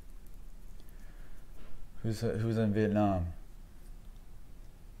 Who's in Vietnam?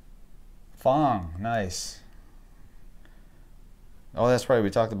 Phong, nice. Oh, that's right. We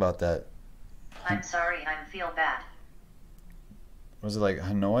talked about that. I'm sorry, I feel bad. Was it like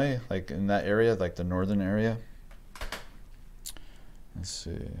Hanoi, like in that area, like the northern area? Let's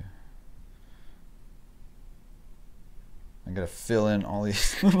see. I gotta fill in all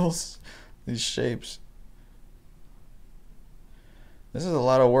these these shapes. This is a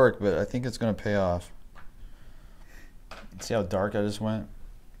lot of work, but I think it's gonna pay off. See how dark I just went?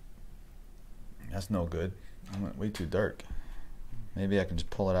 That's no good. I went way too dark. Maybe I can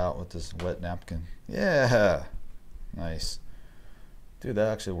just pull it out with this wet napkin. Yeah, nice. Dude, that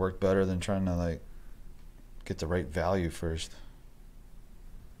actually worked better than trying to like get the right value first.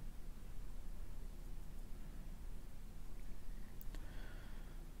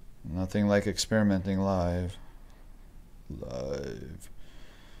 Nothing like experimenting live.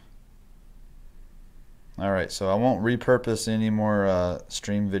 Alright, so I won't repurpose any more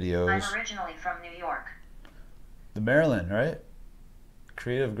stream videos. I'm originally from New York. The Maryland, right?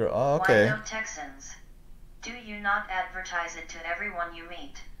 Creative Girl. Oh, okay. Why no Texans? Do you not advertise it to everyone you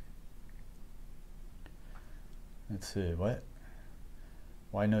meet? Let's see, what?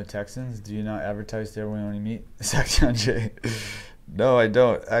 Why no Texans? Do you not advertise to everyone you meet? Section J. No, I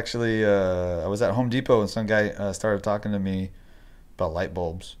don't. Actually, I was at Home Depot and some guy started talking to me about light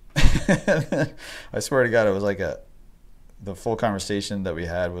bulbs. I swear to God, it was like the full conversation that we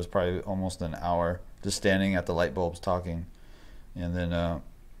had was probably almost an hour, just standing at the light bulbs talking. And then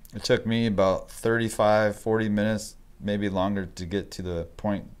it took me about 35, 40 minutes, maybe longer, to get to the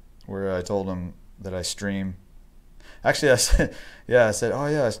point where I told him that I stream. Actually, I said, oh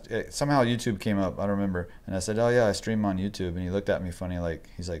yeah, somehow YouTube came up, I don't remember. And I said, oh yeah, I stream on YouTube. And he looked at me funny, like,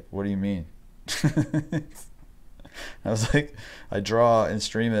 he's like, what do you mean? I was like, I draw and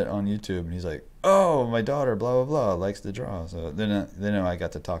stream it on YouTube. And he's like, oh, my daughter, blah, blah, blah, likes to draw. So then I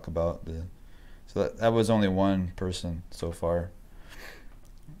got to talk about the, so that was only one person so far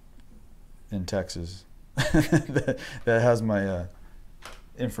in Texas that has my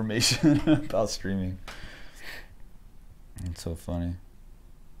information about streaming. It's so funny.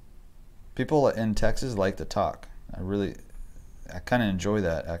 People in Texas like to talk. I kind of enjoy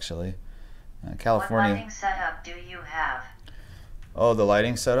that, actually. California. What lighting setup do you have? Oh, the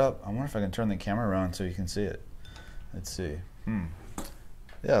lighting setup? I wonder if I can turn the camera around so you can see it. Let's see.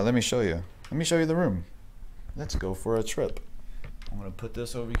 Yeah, let me show you. Let me show you the room. Let's go for a trip. I'm gonna put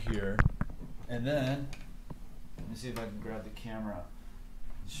this over here, and then let me see if I can grab the camera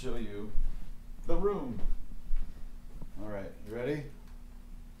and show you the room. All right, you ready?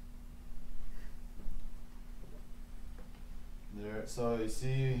 There, so you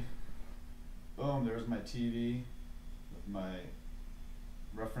see, boom, there's my TV with my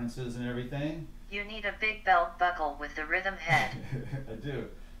references and everything. You need a big belt buckle with the rhythm head. I do.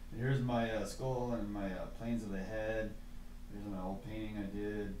 Here's my skull and my planes of the head. Here's my old painting I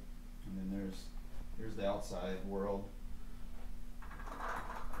did, and then here's the outside world.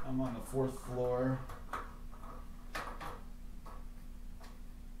 I'm on the 4th floor,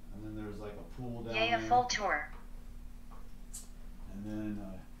 and then there's like a pool down Yay, a there. full tour. And then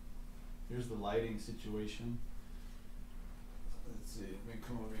here's the lighting situation. Let's see, let me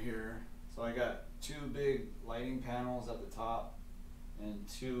come over here. So I got 2 big lighting panels at the top, and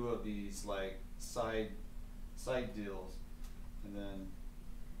 2 of these like side deals, and then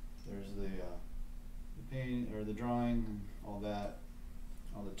there's the painting or the drawing and all that,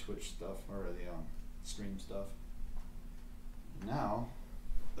 all the Twitch stuff or the stream stuff. Now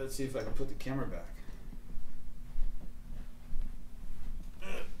let's see if I can put the camera back.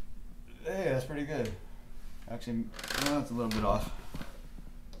 Hey, that's pretty good. Actually, no, that's a little bit off.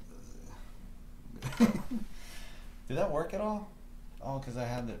 Did that work at all? Oh, because I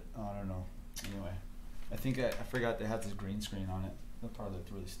had it. Oh, I don't know. Anyway, I think I forgot they had this green screen on it. That probably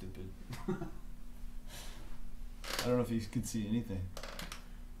looked really stupid. I don't know if you could see anything.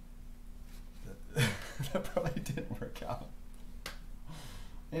 That probably didn't work out.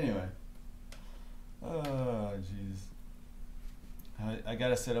 Anyway. Oh, jeez. I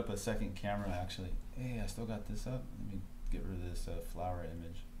gotta set up a second camera actually. Hey, I still got this up. Let me get rid of this flower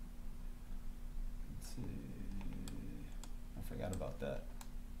image. Let's see. I forgot about that.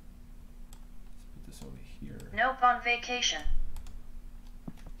 Let's put this over here. Nope, on vacation.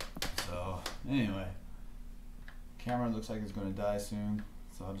 So, anyway. Camera looks like it's gonna die soon,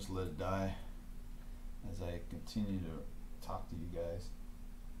 so I'll just let it die as I continue to talk to you guys.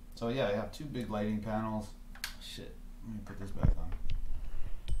 So yeah, I have 2 big lighting panels. Shit, let me put this back on.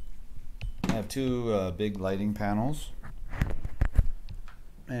 I have 2 big lighting panels,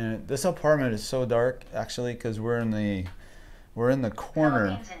 and this apartment is so dark actually because we're in the corner.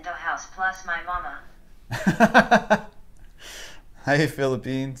 Philippines in the house plus my mama. Hi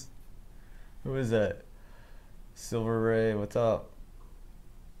Philippines. Who is that? 𝔻𝕣𝕒𝕒𝕒𝕒𝕒, what's up?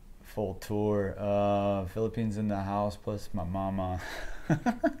 Full tour. Philippines in the house plus my mama.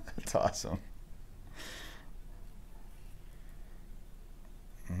 That's awesome.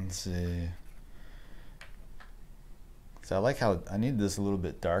 Let's see. So I like how I need this a little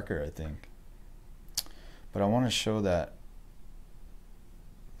bit darker, I think. But I want to show that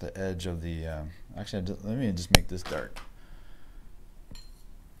the edge of the actually let me just make this dark.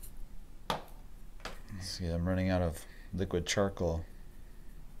 Let's see, I'm running out of liquid charcoal.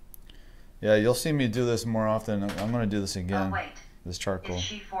 Yeah, you'll see me do this more often. I'm going to do this again. Oh wait. This charcoal. Is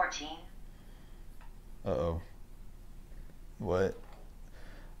she 14? Uh-oh. What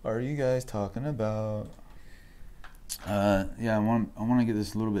are you guys talking about? Yeah, I want to get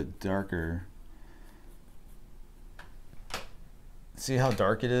this a little bit darker. See how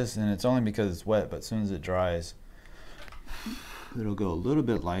dark it is? And it's only because it's wet, but as soon as it dries, it'll go a little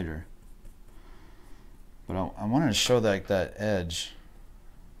bit lighter. But I wanted to show that edge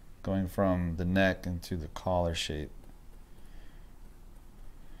going from the neck into the collar shape.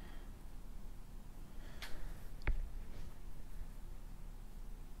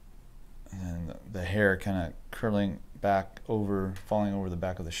 And the hair kind of curling back over, falling over the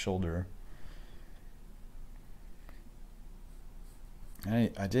back of the shoulder. I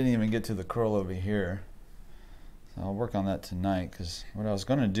didn't even get to the curl over here. So I'll work on that tonight, because what I was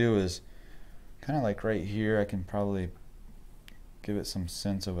going to do is kind of like right here, I can probably give it some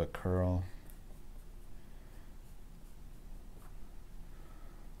sense of a curl.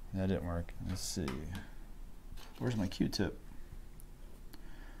 That didn't work. Let's see. Where's my Q-tip?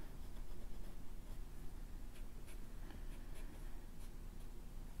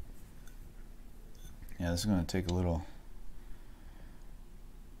 Yeah, this is going to take a little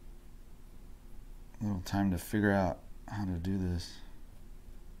time to figure out how to do this.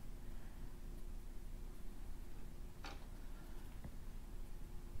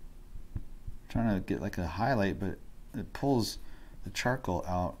 Trying to get like a highlight, but it pulls the charcoal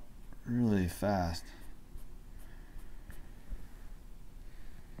out really fast.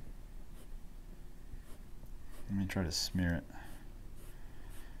 Let me try to smear it.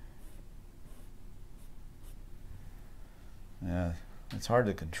 Yeah, it's hard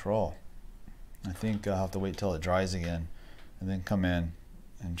to control. I think I'll have to wait till it dries again and then come in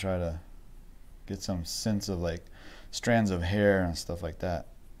and try to get some sense of like strands of hair and stuff like that.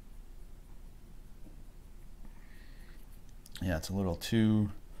 Yeah, it's a little too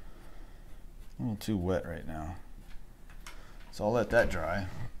wet right now. So I'll let that dry.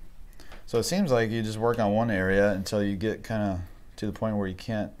 So it seems like you just work on one area until you get kind of to the point where you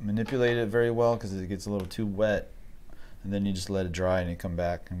can't manipulate it very well because it gets a little too wet, and then you just let it dry and you come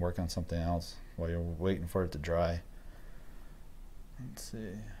back and work on something else while you're waiting for it to dry. Let's see.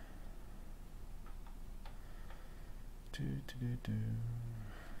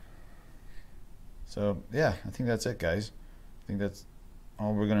 So yeah, I think that's it, guys. I think that's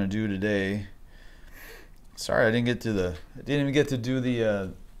all we're gonna do today. Sorry, I didn't even get to do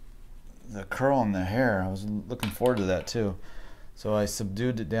the curl in the hair. I was looking forward to that too. So I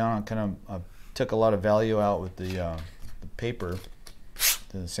subdued it down. I took a lot of value out with the paper,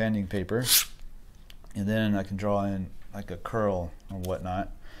 the sanding paper, and then I can draw in like a curl or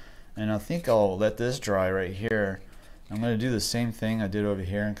whatnot. And I think I'll let this dry right here. I'm going to do the same thing I did over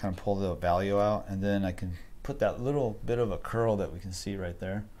here and kind of pull the value out, and then I can put that little bit of a curl that we can see right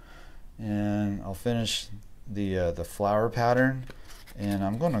there. And I'll finish the flower pattern, and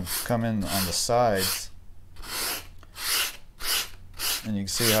I'm going to come in on the sides, and you can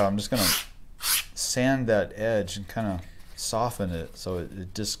see how I'm just going to sand that edge and kind of soften it so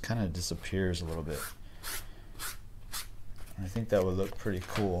it just kind of disappears a little bit. I think that would look pretty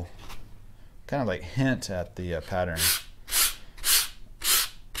cool. Kind of like hint at the pattern.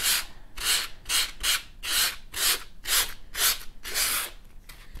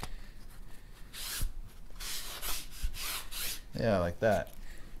 Yeah, like that.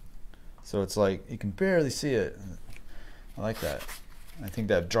 So it's like you can barely see it. I like that. I think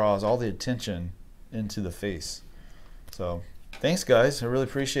that draws all the attention into the face. So thanks, guys. I really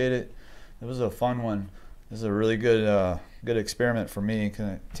appreciate it. It was a fun one. This is a really good good experiment for me.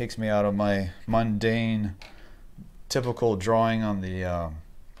 It takes me out of my mundane, typical drawing on the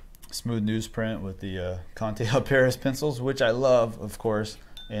smooth newsprint with the 𝔻𝕠𝕒𝕥𝕤𝕪 pencils, which I love, of course,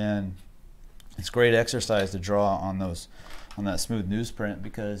 and it's great exercise to draw on that smooth newsprint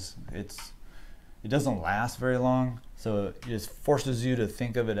because it doesn't last very long. So it just forces you to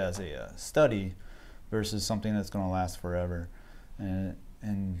think of it as a study versus something that's going to last forever, and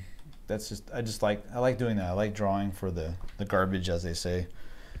that's just I like doing that. I like drawing for the garbage, as they say.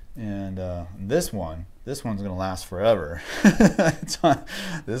 And this one's gonna last forever.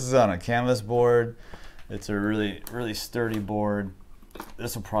 This is on a canvas board. It's a really sturdy board.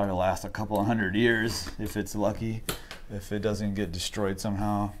 This will probably last a couple of 100 years if it's lucky, if it doesn't get destroyed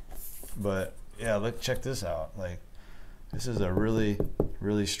somehow. But yeah, look, check this out. Like, this is a really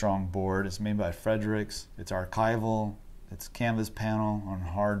strong board. It's made by Fredericks. It's archival. It's canvas panel on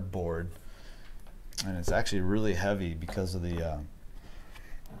hard board, and it's actually really heavy because of the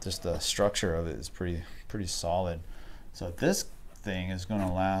just the structure of it is pretty solid. So this thing is going to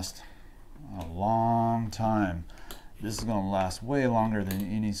last a long time. This is going to last way longer than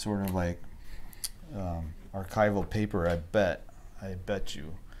any sort of like archival paper. I bet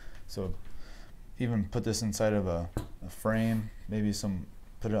you. So even put this inside of a frame, maybe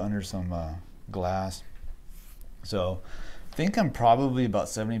put it under some glass. So I think I'm probably about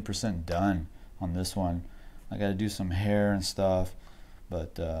 70% done on this one. I got to do some hair and stuff,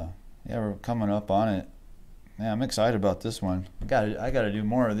 but yeah, we're coming up on it. Yeah, I'm excited about this one. I got to do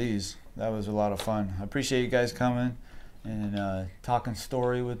more of these. That was a lot of fun. I appreciate you guys coming and talking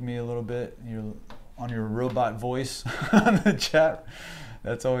story with me a little bit. You're on your robot voice on the chat.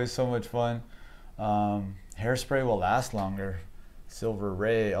 That's always so much fun. Hairspray will last longer.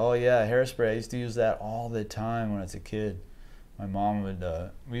 𝔸𝕟𝕒𝕒𝕒𝕒. Oh yeah, hairspray. I used to use that all the time when I was a kid. My mom would.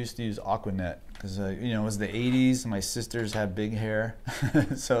 We used to use 𝔻𝕐𝕒 because you know, it was the 80s. My sisters had big hair,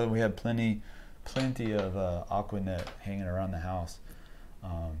 so we had plenty of 𝔻𝕻𝕒 hanging around the house.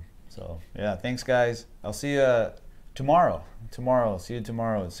 So yeah, thanks guys. I'll see you tomorrow. See you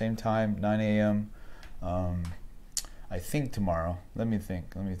tomorrow, same time, 9 a.m. I think tomorrow. Let me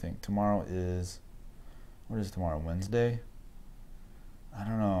think. Tomorrow is, what is tomorrow? Wednesday? I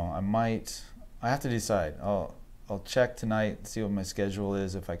don't know. I have to decide. I'll check tonight, see what my schedule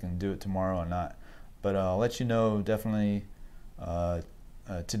is, if I can do it tomorrow or not. But I'll let you know definitely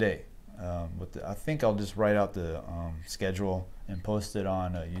today. I think I'll just write out the schedule and post it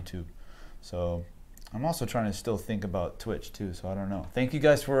on YouTube. So I'm also trying to still think about Twitch too, so I don't know. Thank you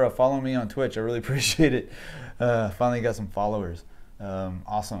guys for following me on Twitch. I really appreciate it. Finally got some followers.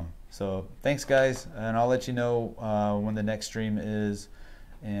 Awesome. So thanks guys, and I'll let you know when the next stream is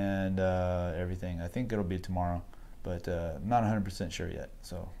and everything. I think it'll be tomorrow, but I'm not 100% sure yet.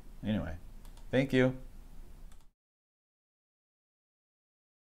 So anyway, thank you.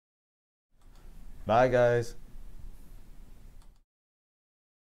 Bye, guys.